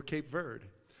swam for Cape Verde,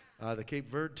 the Cape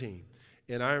Verde team.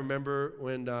 And I remember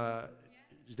when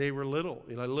they were little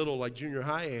like junior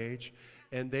high age,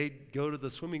 and they'd go to the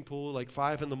swimming pool like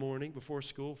 5 in the morning before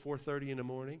school, 4:30 in the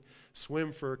morning,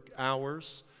 swim for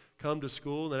hours, come to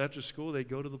school, and then after school they'd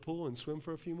go to the pool and swim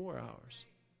for a few more hours.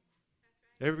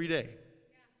 Every day.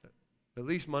 At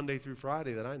least Monday through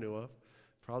Friday that I knew of.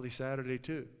 Probably Saturday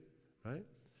too, right?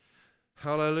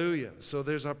 Hallelujah. So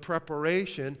there's a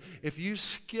preparation. If you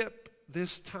skip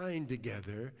this time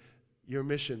together, your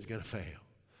mission's going to fail.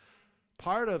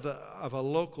 Part of a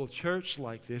local church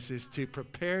like this is to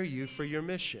prepare you for your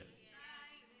mission.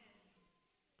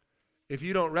 If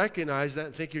you don't recognize that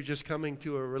and think you're just coming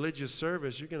to a religious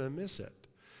service, you're going to miss it.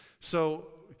 So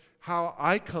how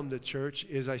I come to church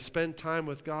is I spend time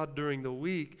with God during the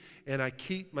week, and I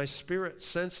keep my spirit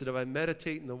sensitive. I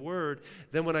meditate in the Word.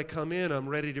 Then when I come in, I'm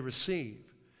ready to receive.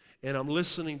 And I'm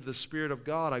listening to the Spirit of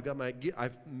God. I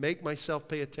make myself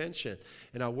pay attention,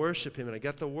 and I worship Him, and I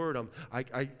get the Word.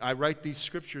 I write these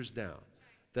scriptures down,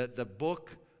 the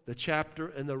book, the chapter,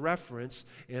 and the reference,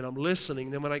 and I'm listening.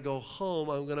 Then when I go home,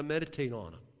 I'm going to meditate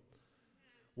on them.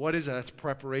 What is that? That's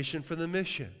preparation for the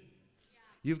mission.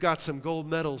 You've got some gold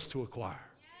medals to acquire.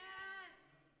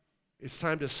 It's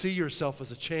time to see yourself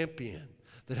as a champion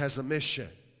that has a mission.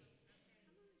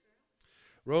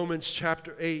 Romans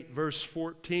chapter 8, verse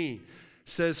 14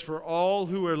 says, "For all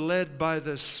who are led by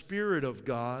the Spirit of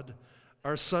God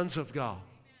are sons of God."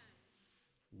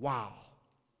 Wow.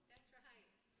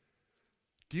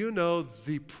 Do you know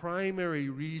the primary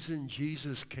reason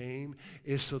Jesus came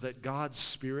is so that God's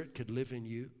Spirit could live in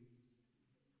you?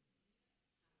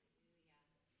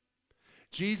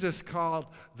 Jesus called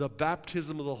the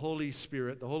baptism of the Holy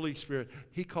Spirit,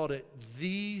 He called it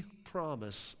the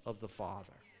promise of the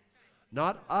Father.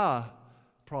 Not a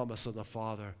promise of the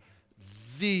Father,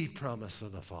 the promise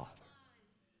of the Father.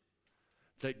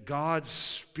 That God's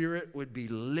Spirit would be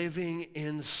living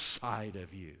inside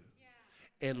of you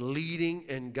and leading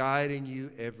and guiding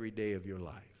you every day of your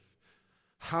life.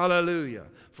 Hallelujah.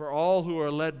 For all who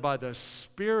are led by the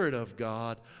Spirit of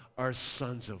God are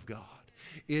sons of God.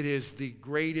 It is the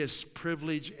greatest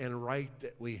privilege and right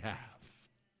that we have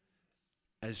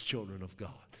as children of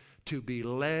God, to be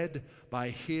led by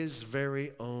His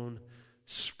very own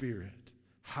Spirit.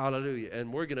 Hallelujah.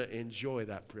 And we're going to enjoy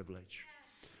that privilege.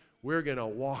 We're going to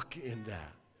walk in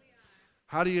that.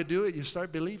 How do you do it? You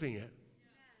start believing it.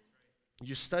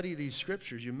 You study these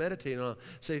scriptures. You meditate on it.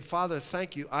 Say, Father,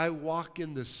 thank you. I walk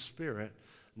in the Spirit,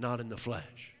 not in the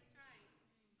flesh.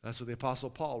 That's what the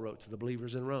Apostle Paul wrote to the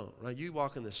believers in Rome. Right? You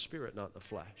walk in the Spirit, not in the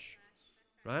flesh.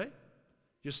 Right?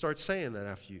 You start saying that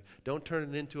after you. Don't turn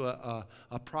it into a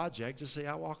project. Just say,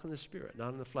 I walk in the Spirit, not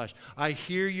in the flesh. I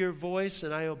hear your voice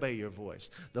and I obey your voice.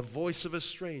 The voice of a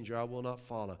stranger I will not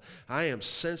follow. I am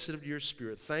sensitive to your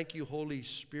Spirit. Thank you, Holy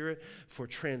Spirit, for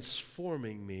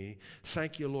transforming me.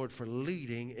 Thank you, Lord, for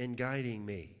leading and guiding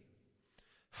me.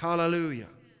 Hallelujah.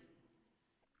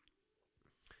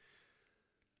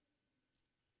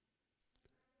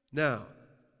 Now,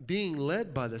 being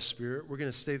led by the Spirit, we're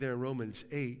going to stay there in Romans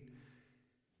 8,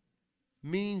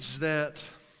 means that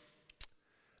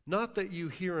not that you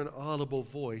hear an audible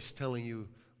voice telling you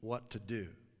what to do.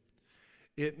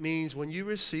 It means when you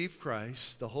receive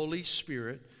Christ, the Holy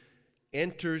Spirit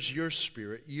enters your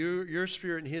spirit. Your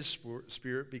spirit and His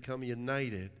spirit become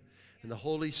united, and the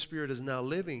Holy Spirit is now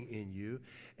living in you,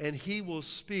 and He will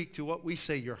speak to what we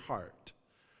say your heart.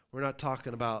 We're not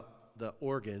talking about the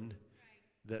organ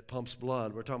that pumps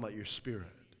blood. We're talking about your spirit.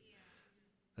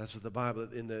 That's what the Bible,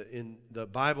 in the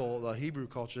Bible, the Hebrew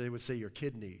culture, they would say your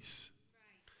kidneys.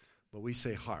 But we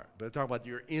say heart. But they're talking about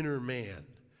your inner man,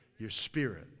 your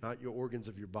spirit, not your organs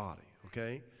of your body,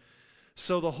 okay?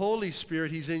 So the Holy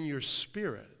Spirit, He's in your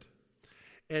spirit.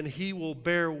 And He will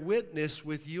bear witness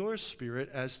with your spirit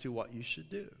as to what you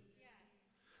should do.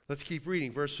 Let's keep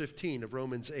reading. Verse 15 of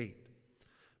Romans 8.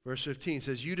 Verse 15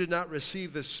 says, you did not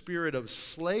receive the spirit of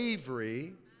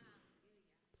slavery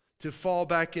to fall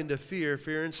back into fear.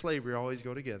 Fear and slavery always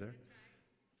go together.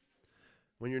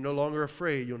 When you're no longer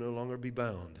afraid, you'll no longer be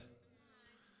bound.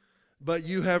 But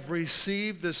you have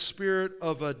received the Spirit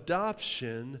of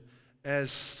adoption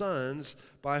as sons,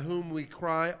 by whom we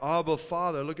cry, Abba,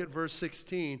 Father. Look at verse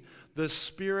 16. The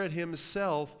Spirit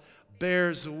himself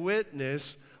bears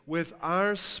witness with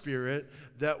our spirit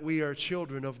that we are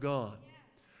children of God.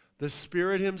 The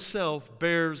Spirit himself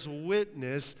bears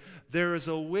witness. There is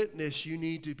a witness you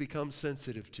need to become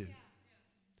sensitive to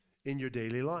in your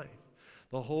daily life.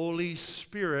 The Holy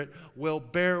Spirit will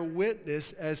bear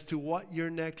witness as to what your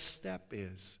next step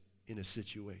is in a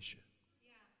situation.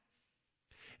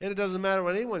 And it doesn't matter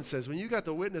what anyone says. When you got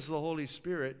the witness of the Holy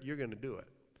Spirit, you're going to do it.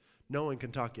 No one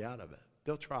can talk you out of it.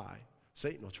 They'll try.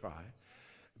 Satan will try.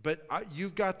 But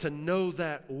you've got to know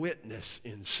that witness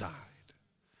inside.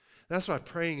 That's why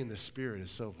praying in the Spirit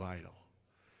is so vital.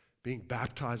 Being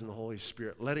baptized in the Holy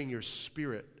Spirit, letting your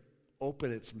spirit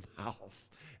open its mouth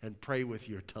and pray with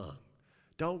your tongue.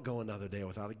 Don't go another day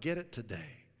without it. Get it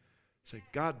today. Say,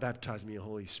 God, baptize me in the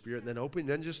Holy Spirit. And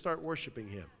then just start worshiping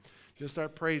him. Just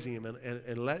start praising him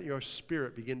and let your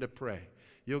spirit begin to pray.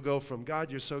 You'll go from,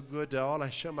 God, you're so good, to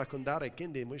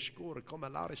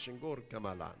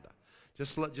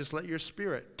just let your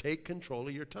spirit take control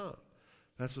of your tongue.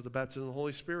 That's what the baptism of the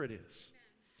Holy Spirit is.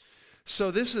 So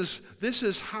this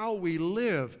is how we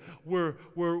live. We're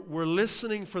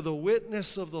listening for the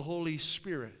witness of the Holy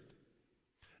Spirit.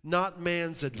 Not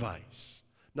man's advice,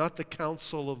 not the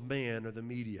counsel of man or the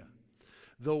media.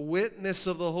 The witness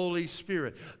of the Holy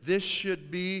Spirit. This should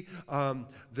be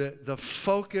the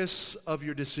focus of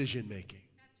your decision making.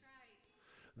 That's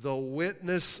right. The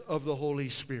witness of the Holy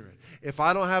Spirit. If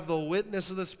I don't have the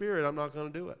witness of the Spirit, I'm not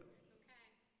going to do it. Okay.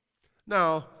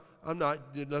 Now,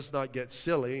 let's not get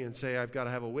silly and say I've got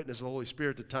to have a witness of the Holy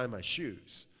Spirit to tie my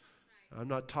shoes. Right. I'm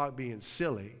not being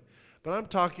silly. But I'm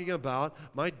talking about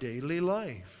my daily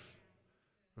life,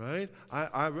 right?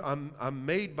 I'm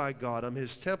made by God. I'm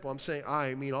his temple. I'm saying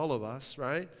I mean all of us,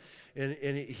 right?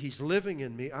 And he's living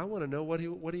in me. I want to know what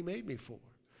he made me for,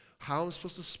 how I'm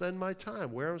supposed to spend my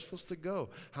time, where I'm supposed to go,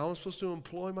 how I'm supposed to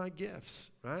employ my gifts,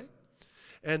 right?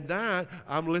 And that,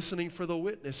 I'm listening for the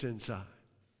witness inside.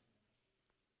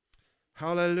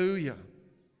 Hallelujah.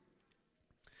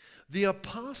 The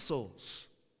apostles,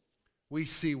 we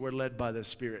see, were led by the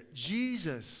Spirit.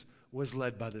 Jesus was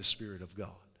led by the Spirit of God.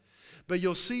 But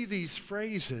you'll see these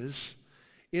phrases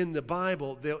in the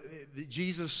Bible.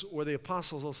 Jesus or the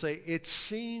apostles will say, it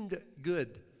seemed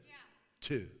good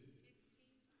to.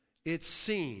 It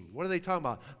seemed. What are they talking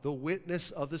about? The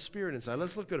witness of the Spirit inside.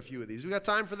 Let's look at a few of these. We got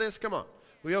time for this? Come on.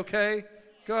 We okay?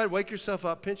 Go ahead, wake yourself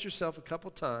up. Pinch yourself a couple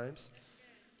times.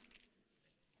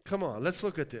 Come on, let's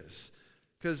look at this.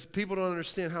 Because people don't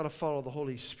understand how to follow the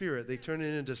Holy Spirit. They turn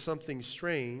it into something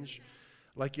strange,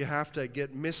 like you have to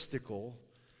get mystical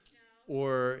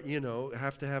or,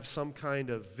 have to have some kind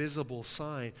of visible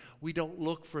sign. We don't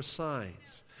look for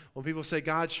signs. When people say,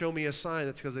 God, show me a sign,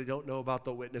 it's because they don't know about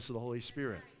the witness of the Holy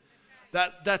Spirit.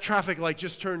 That traffic light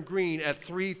just turned green at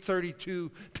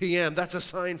 3:32 p.m. That's a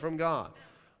sign from God.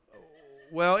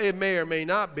 Well, it may or may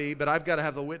not be, but I've got to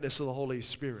have the witness of the Holy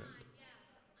Spirit,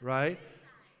 right?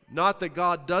 Not that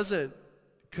God doesn't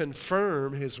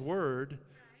confirm his word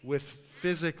with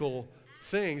physical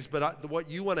things, but what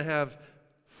you want to have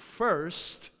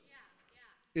first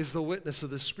is the witness of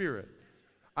the Spirit.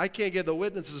 I can't get the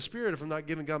witness of the Spirit if I'm not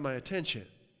giving God my attention.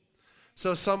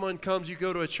 So someone comes, you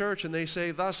go to a church and they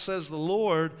say, thus says the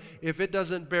Lord. If it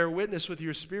doesn't bear witness with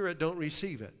your spirit, don't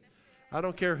receive it. I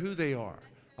don't care who they are.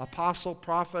 Apostle,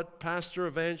 prophet, pastor,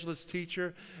 evangelist,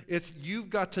 teacher. You've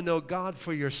got to know God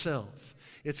for yourself.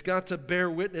 It's got to bear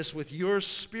witness with your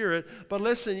spirit. But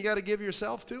listen, you got to give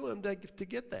yourself to him to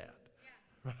get that.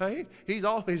 Right? He's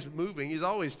always moving. He's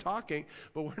always talking,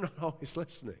 but we're not always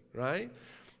listening. Right?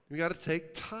 We got to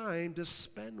take time to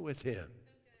spend with him.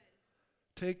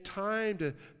 Take time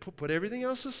to put everything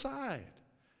else aside.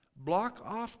 Block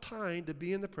off time to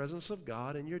be in the presence of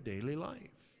God in your daily life.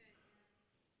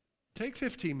 Take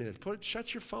 15 minutes.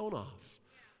 Shut your phone off.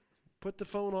 Put the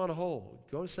phone on hold.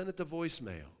 Go send it to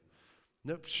voicemail.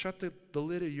 Shut the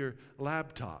lid of your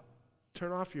laptop.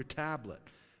 Turn off your tablet.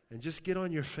 And just get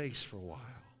on your face for a while.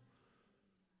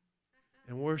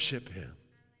 And worship him.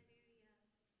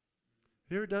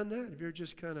 Have you ever done that? Have you ever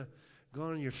just kind of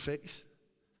gone on your face?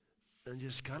 And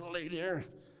just kind of lay there?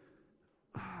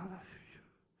 Hallelujah,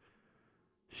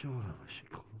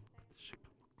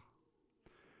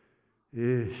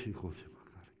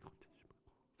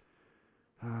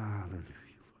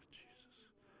 Lord Jesus.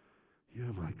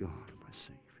 You're my God and my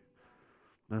Savior.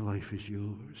 My life is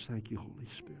yours. Thank you, Holy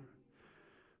Spirit,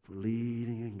 for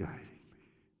leading and guiding me.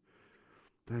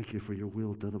 Thank you for your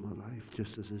will done in my life,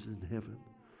 just as is in heaven.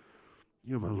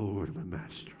 You're my Lord, my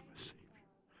Master, my Savior.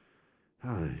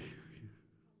 Ay.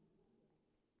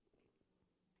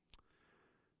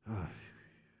 Ay.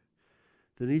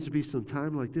 There needs to be some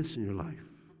time like this in your life.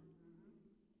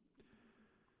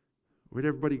 Where'd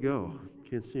everybody go?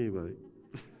 Can't see anybody.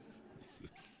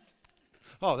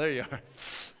 Oh, there you are.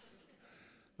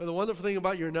 But the wonderful thing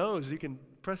about your nose, you can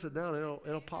press it down and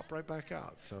it'll pop right back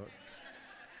out. So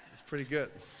it's pretty good.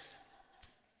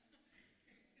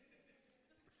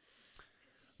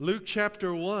 Luke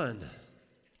chapter 1.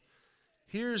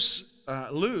 Here's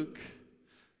Luke,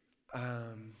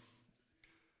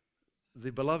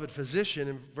 the beloved physician,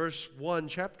 in verse 1,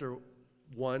 chapter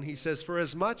 1. He says, for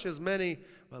as much as many,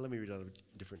 well, let me read out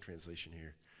a different translation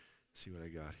here. See what I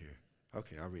got here.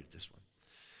 Okay, I'll read it this one.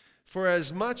 For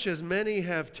as much as many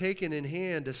have taken in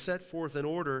hand to set forth in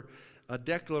order a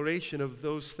declaration of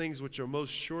those things which are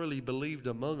most surely believed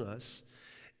among us,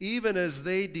 even as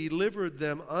they delivered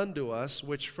them unto us,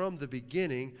 which from the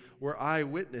beginning were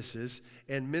eyewitnesses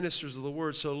and ministers of the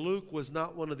word. So Luke was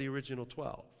not one of the original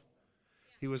 12.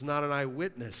 He was not an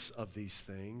eyewitness of these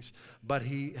things, but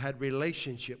he had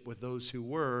relationship with those who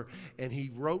were, and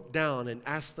he wrote down and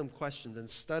asked them questions and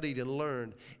studied and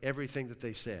learned everything that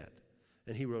they said.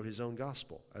 And he wrote his own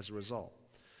gospel as a result.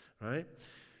 Right?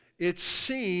 It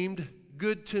seemed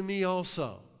good to me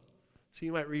also. So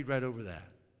you might read right over that.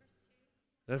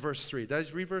 That's verse 3. Did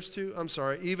I read verse 2? I'm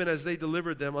sorry. Even as they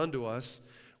delivered them unto us,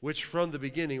 which from the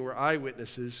beginning were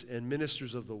eyewitnesses and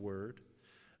ministers of the word.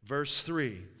 Verse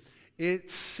 3.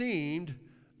 It seemed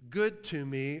good to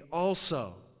me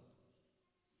also.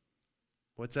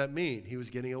 What's that mean? He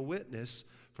was getting a witness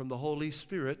from the Holy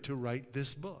Spirit to write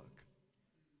this book.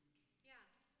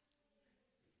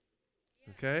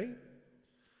 Okay?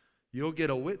 You'll get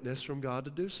a witness from God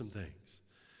to do some things.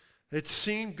 It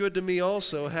seemed good to me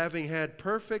also, having had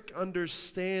perfect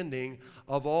understanding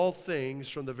of all things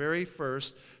from the very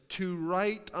first, to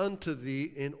write unto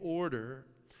thee in order,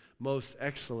 most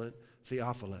excellent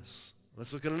Theophilus.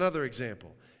 Let's look at another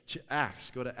example.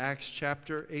 Acts. Go to Acts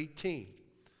chapter 18.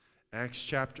 Acts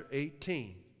chapter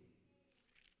 18.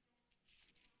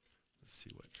 Let's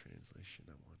see what translation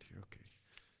I want here. Okay.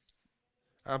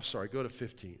 I'm sorry, go to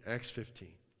 15. Acts 15.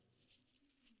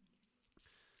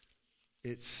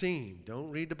 It seemed,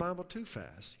 don't read the Bible too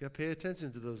fast. You got to pay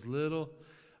attention to those little.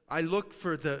 I look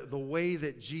for the way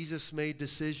that Jesus made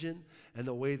decision and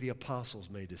the way the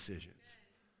apostles made decisions.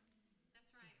 That's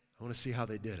right. I want to see how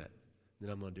they did it.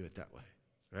 Then I'm going to do it that way.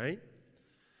 Right?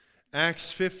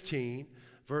 Acts 15,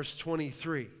 verse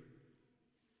 23.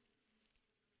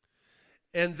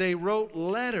 And they wrote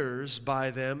letters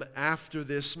by them after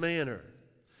this manner.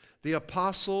 The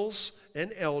apostles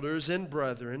and elders and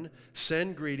brethren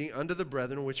send greeting unto the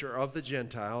brethren which are of the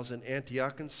Gentiles in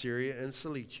Antioch and Syria and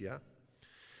Cilicia.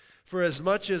 For as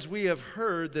much as we have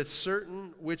heard that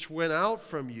certain which went out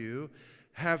from you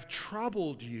have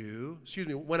troubled you,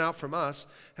 went out from us,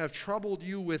 have troubled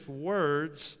you with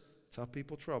words. That's how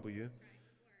people trouble you.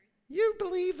 You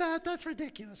believe that? That's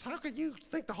ridiculous. How could you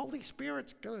think the Holy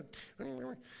Spirit's going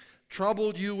to...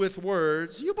 Troubled you with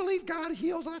words. You believe God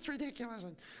heals? That's ridiculous.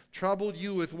 And troubled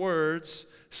you with words,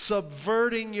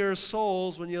 subverting your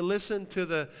souls. When you listen to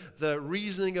the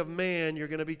reasoning of man, you're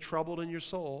going to be troubled in your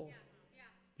soul,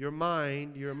 your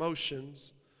mind, your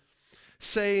emotions.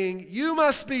 Saying, you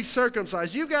must be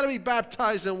circumcised. You've got to be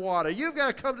baptized in water. You've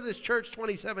got to come to this church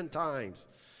 27 times.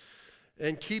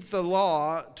 And keep the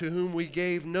law, to whom we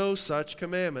gave no such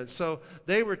commandment. So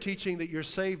they were teaching that you're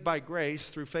saved by grace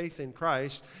through faith in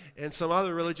Christ. And some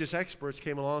other religious experts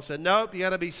came along and said, nope, you got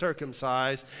to be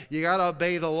circumcised. You got to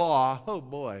obey the law. Oh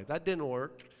boy, that didn't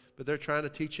work. But they're trying to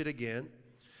teach it again.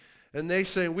 And they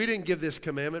say, we didn't give this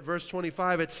commandment. Verse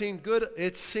 25, it seemed good.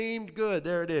 It seemed good.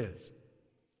 There it is.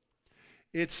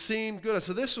 It seemed good.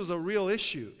 So this was a real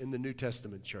issue in the New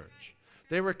Testament church.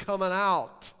 They were coming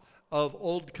out of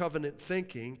old covenant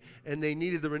thinking, and they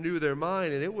needed to renew their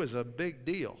mind, and it was a big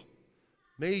deal.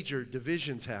 Major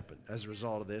divisions happened as a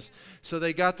result of this. So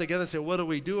they got together and said, what do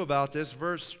we do about this?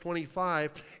 Verse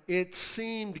 25, it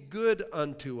seemed good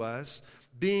unto us,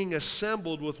 being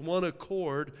assembled with one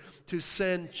accord, to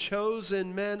send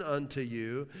chosen men unto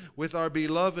you with our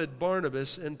beloved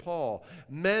Barnabas and Paul,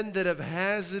 men that have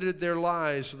hazarded their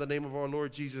lives for the name of our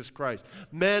Lord Jesus Christ,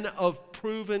 men of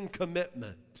proven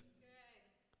commitment.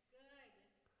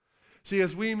 See,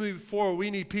 as we move forward, we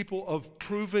need people of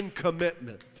proven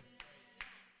commitment.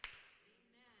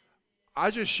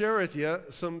 I just share with you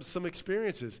some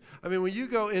experiences. I mean, when you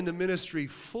go into ministry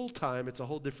full-time, it's a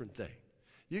whole different thing.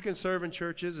 You can serve in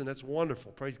churches, and that's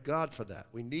wonderful. Praise God for that.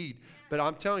 We need. But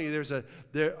I'm telling you, there's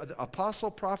the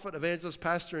apostle, prophet, evangelist,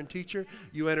 pastor, and teacher.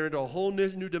 You enter into a whole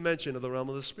new dimension of the realm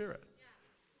of the Spirit.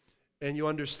 And you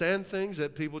understand things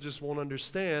that people just won't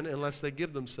understand unless they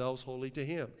give themselves wholly to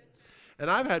Him. And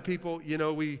I've had people,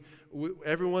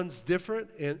 everyone's different,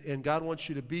 and God wants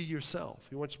you to be yourself.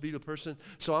 He wants you to be the person.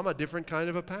 So I'm a different kind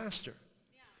of a pastor.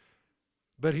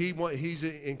 But He's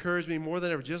encouraged me more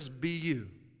than ever, just be you.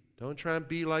 Don't try and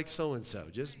be like so-and-so.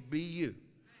 Just be you.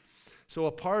 So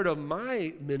a part of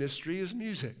my ministry is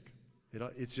music.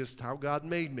 It's just how God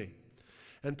made me.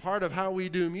 And part of how we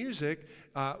do music,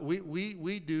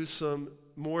 we do some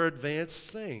more advanced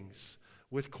things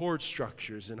with chord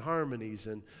structures and harmonies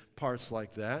and parts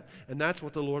like that. And that's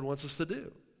what the Lord wants us to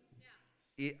do.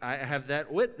 Yeah. I have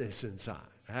that witness inside.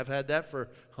 I have had that for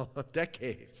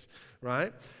decades,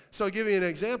 right? So I'll give you an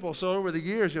example. So over the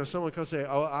years, someone comes and say,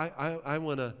 "Oh, I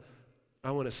want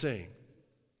to sing."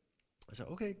 I said,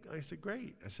 "Okay." I said,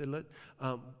 "Great." I said,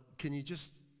 "Can you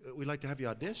just? We'd like to have you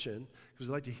audition because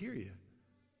we'd like to hear you."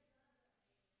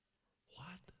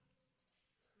 What?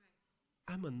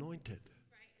 I'm anointed.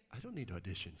 I don't need to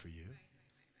audition for you.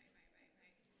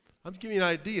 I'm giving you an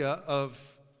idea of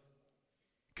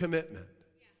commitment.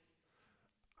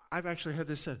 I've actually had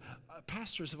this said.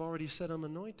 Pastors have already said I'm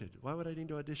anointed. Why would I need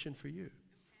to audition for you?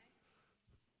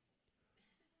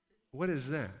 What is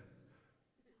that?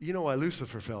 You know why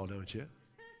Lucifer fell, don't you?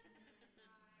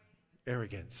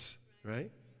 Arrogance,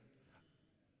 right?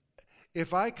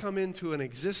 If I come into an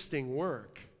existing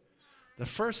work, the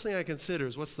first thing I consider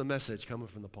is what's the message coming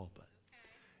from the pulpit?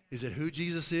 Is it who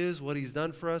Jesus is, what He's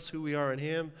done for us, who we are in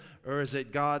Him, or is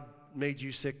it God made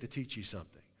you sick to teach you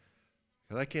something?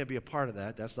 Because I can't be a part of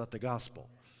that. That's not the gospel.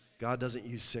 God doesn't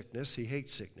use sickness. He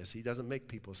hates sickness. He doesn't make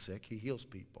people sick. He heals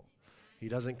people. He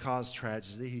doesn't cause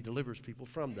tragedy. He delivers people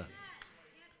from them.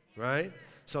 Right?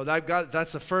 So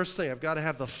that's the first thing. I've got to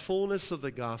have the fullness of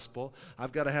the gospel.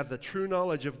 I've got to have the true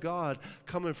knowledge of God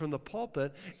coming from the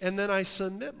pulpit. And then I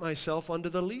submit myself under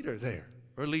the leader there,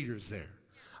 or leaders there.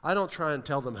 I don't try and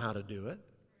tell them how to do it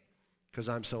because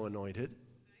I'm so anointed.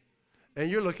 And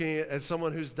you're looking at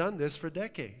someone who's done this for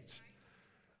decades.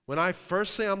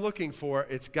 First thing I'm looking for,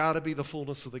 it's got to be the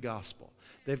fullness of the gospel.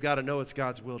 They've got to know it's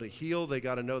God's will to heal. They've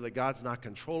got to know that God's not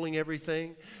controlling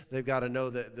everything. They've got to know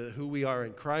that who we are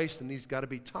in Christ, and these got to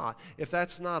be taught. If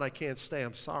that's not, I can't stay.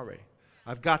 I'm sorry.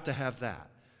 I've got to have that.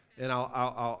 And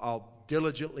I'll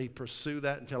diligently pursue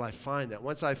that until I find that.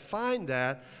 Once I find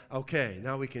that, okay,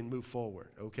 now we can move forward,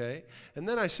 okay? And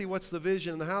then I see what's the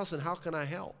vision in the house and how can I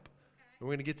help? And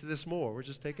we're going to get to this more. We're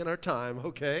just taking our time,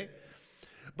 okay?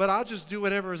 But I'll just do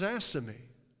whatever is asked of me.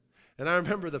 And I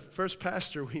remember the first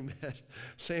pastor we met,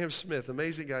 Sam Smith,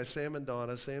 amazing guy, Sam and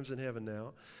Donna. Sam's in heaven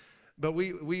now. But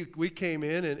we came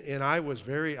in, and I was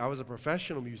a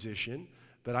professional musician,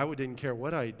 but I didn't care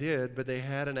what I did, but they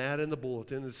had an ad in the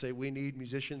bulletin that said, "We need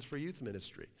musicians for youth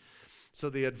ministry."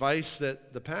 So the advice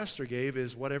that the pastor gave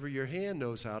is, whatever your hand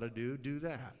knows how to do, do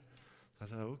that. I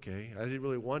thought, okay. I didn't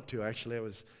really want to. Actually,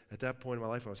 at that point in my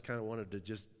life, I was kind of wanted to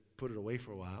just put it away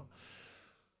for a while.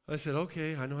 I said,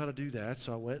 okay, I know how to do that.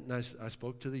 So I went and I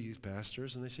spoke to the youth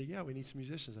pastors, and they said, yeah, we need some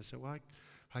musicians. I said, well,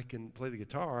 I can play the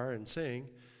guitar and sing.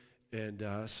 And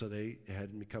so they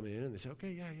had me come in, and they said,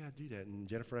 okay, yeah, do that. And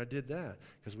Jennifer and I did that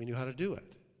because we knew how to do it,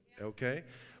 okay?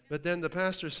 But then the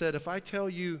pastor said, if I tell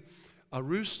you a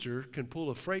rooster can pull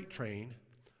a freight train,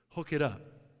 hook it up.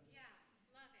 Yeah,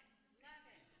 love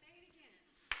it. Say it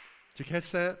again. Did you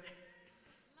catch that? Love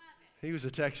it. He was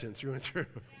a Texan through and through.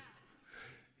 Yeah.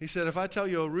 He said, if I tell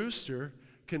you a rooster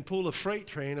can pull a freight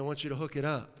train, I want you to hook it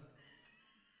up.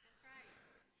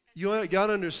 You got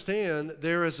to understand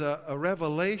there is a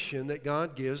revelation that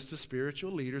God gives to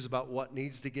spiritual leaders about what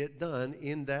needs to get done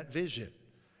in that vision.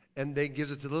 And they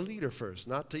gives it to the leader first,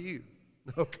 not to you.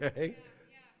 Okay?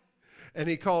 Yeah. And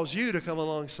He calls you to come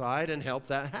alongside and help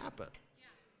that happen. Yeah.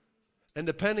 And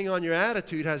depending on your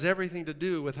attitude has everything to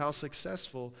do with how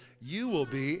successful you will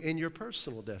be in your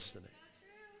personal destiny.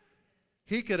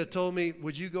 He could have told me,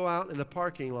 would you go out in the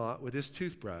parking lot with this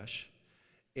toothbrush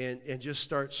and just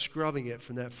start scrubbing it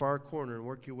from that far corner and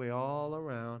work your way all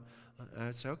around? And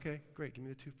I'd say, okay, great, give me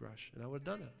the toothbrush. And I would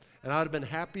have done it. And I would have been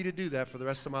happy to do that for the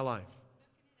rest of my life.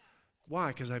 Why?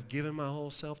 Because I've given my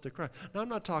whole self to Christ. Now, I'm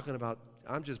not talking about,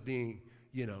 I'm just being,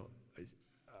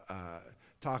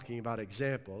 talking about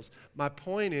examples. My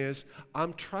point is,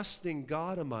 I'm trusting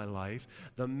God in my life.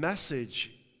 The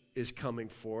message is coming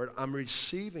forward. I'm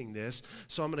receiving this,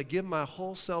 so I'm going to give my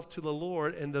whole self to the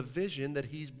Lord and the vision that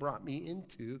He's brought me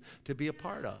into to be a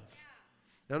part of.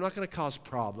 Now, I'm not going to cause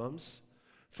problems.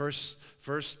 First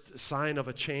sign of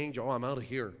a change, I'm out of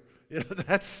here.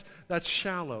 That's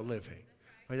shallow living.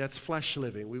 Right? That's flesh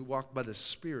living. We walk by the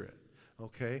Spirit.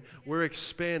 Okay? We're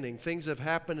expanding. Things have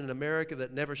happened in America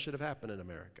that never should have happened in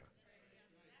America.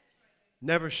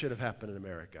 Never should have happened in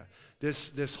America.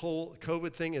 This whole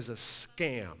COVID thing is a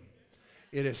scam.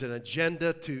 It is an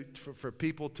agenda for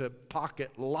people to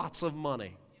pocket lots of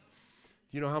money.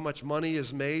 You know how much money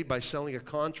is made by selling a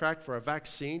contract for a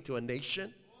vaccine to a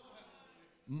nation?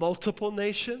 Multiple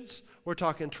nations? We're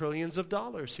talking trillions of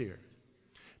dollars here.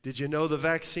 Did you know the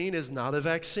vaccine is not a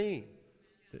vaccine?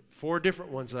 4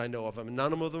 different ones that I know of them, and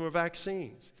none of them are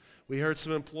vaccines. We heard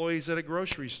some employees at a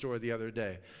grocery store the other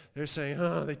day. They're saying,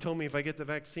 they told me if I get the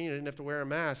vaccine, I didn't have to wear a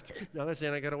mask. Now they're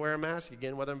saying I got to wear a mask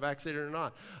again, whether I'm vaccinated or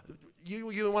not.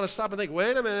 You want to stop and think,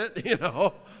 wait a minute,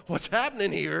 what's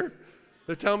happening here?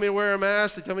 They're telling me to wear a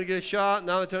mask. They tell me to get a shot.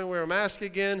 Now they're telling me to wear a mask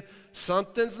again.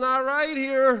 Something's not right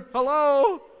here.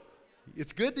 Hello?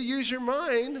 It's good to use your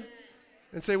mind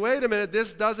and say, wait a minute,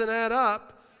 this doesn't add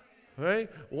up. Right?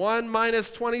 1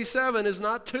 minus 27 is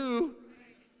not 2.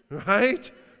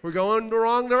 Right? We're going the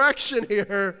wrong direction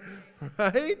here.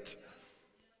 Right?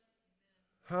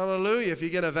 Hallelujah. If you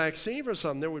get a vaccine for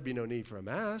something, there would be no need for a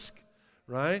mask.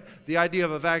 Right? The idea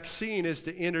of a vaccine is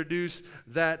to introduce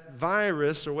that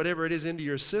virus or whatever it is into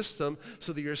your system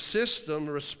so that your system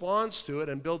responds to it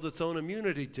and builds its own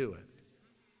immunity to it.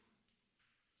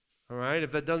 All right?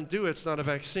 If that doesn't do it, it's not a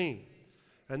vaccine.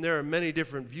 And there are many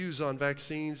different views on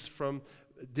vaccines from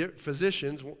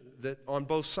physicians that on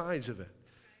both sides of it.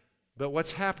 But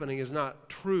what's happening is not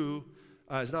true,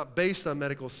 is not based on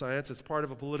medical science. It's part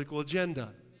of a political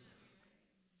agenda.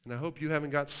 And I hope you haven't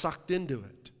got sucked into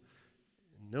it.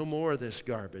 No more of this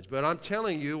garbage. But I'm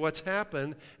telling you what's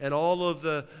happened and all of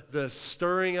the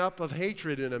stirring up of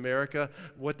hatred in America,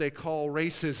 what they call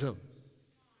racism.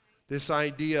 This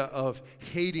idea of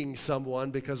hating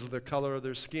someone because of the color of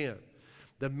their skin.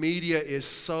 The media is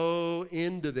so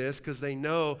into this because they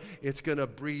know it's going to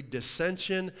breed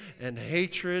dissension and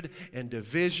hatred and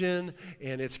division,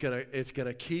 and it's going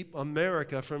to keep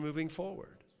America from moving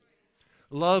forward.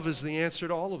 Love is the answer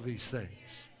to all of these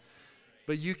things.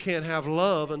 But you can't have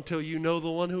love until you know the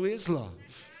one who is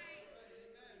love.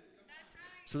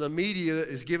 So the media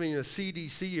is giving the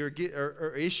CDC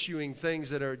or issuing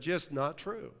things that are just not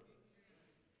true.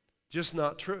 Just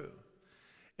not true.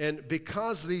 And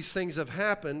because these things have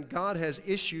happened, God has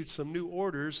issued some new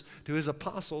orders to his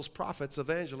apostles, prophets,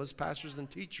 evangelists, pastors, and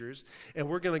teachers, and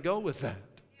we're going to go with that.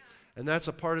 And that's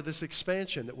a part of this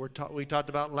expansion that we talked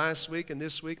about last week and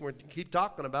this week, and we're going to keep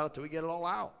talking about it till we get it all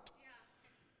out.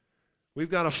 We've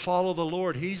got to follow the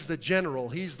Lord. He's the general.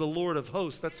 He's the Lord of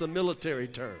hosts. That's a military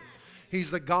term.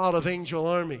 He's the God of angel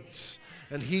armies.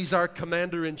 And he's our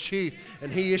commander-in-chief.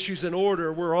 And he issues an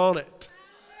order. We're on it.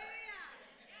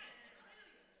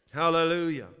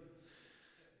 Hallelujah.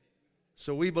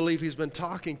 So we believe he's been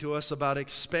talking to us about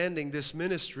expanding this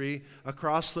ministry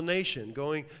across the nation,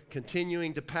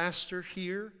 continuing to pastor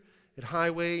here at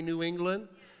Highway New England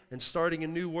and starting a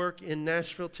new work in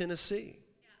Nashville, Tennessee.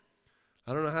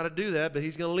 I don't know how to do that, but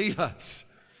he's going to lead us,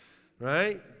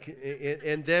 right?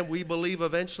 And then we believe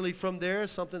eventually from there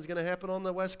something's going to happen on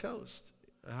the West Coast,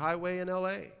 a highway in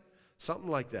L.A., something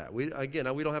like that. We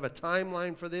don't have a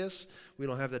timeline for this. We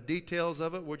don't have the details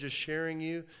of it. We're just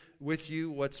sharing with you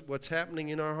what's happening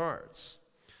in our hearts.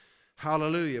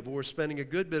 Hallelujah. But we're spending a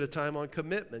good bit of time on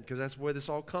commitment because that's where this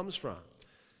all comes from.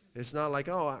 It's not like,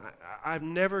 I've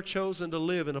never chosen to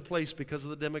live in a place because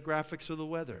of the demographics or the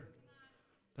weather.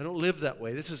 I don't live that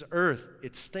way. This is earth.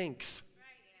 It stinks.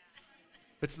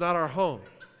 It's not our home.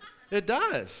 It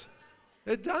does.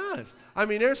 It does. I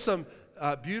mean, there's some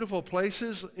beautiful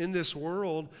places in this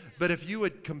world, but if you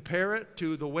would compare it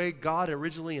to the way God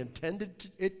originally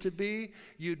intended it to be,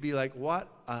 you'd be like, what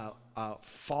a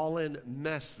fallen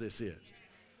mess this is.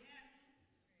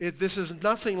 This is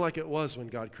nothing like it was when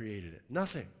God created it.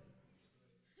 Nothing.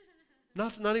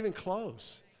 Not even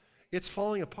close. It's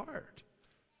falling apart.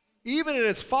 Even in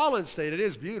its fallen state, it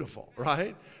is beautiful,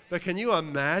 right? But can you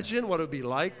imagine what it would be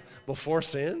like before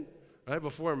sin? Right?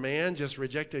 Before man just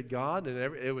rejected God, and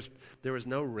there was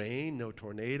no rain, no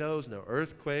tornadoes, no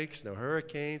earthquakes, no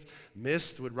hurricanes.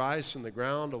 Mist would rise from the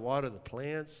ground to water the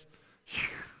plants. Whew.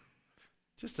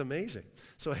 Just amazing.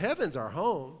 So heaven's our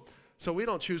home, so we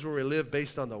don't choose where we live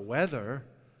based on the weather.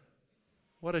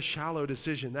 What a shallow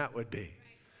decision that would be.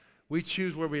 We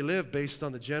choose where we live based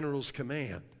on the general's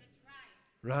command.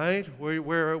 Right?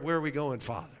 Where are we going,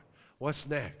 Father? What's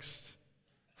next?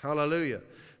 Hallelujah.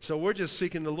 So we're just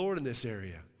seeking the Lord in this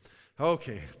area.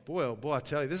 Okay. Boy, I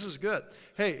tell you, this is good.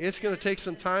 Hey, it's going to take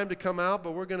some time to come out,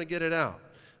 but we're going to get it out.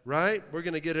 Right? We're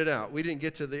going to get it out. We didn't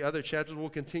get to the other chapters. We'll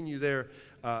continue there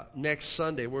next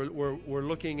Sunday. We're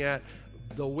looking at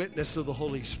the witness of the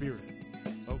Holy Spirit.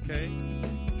 Okay?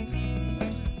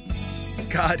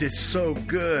 God is so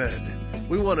good.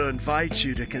 We want to invite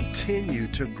you to continue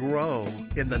to grow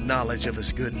in the knowledge of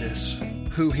His goodness,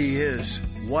 who He is,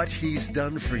 what He's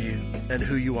done for you, and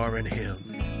who you are in Him.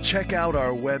 Check out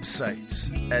our websites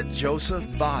at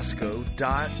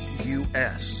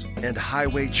josephbosco.us and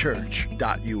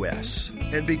highwaychurch.us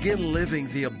and begin living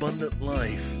the abundant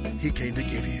life He came to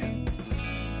give you.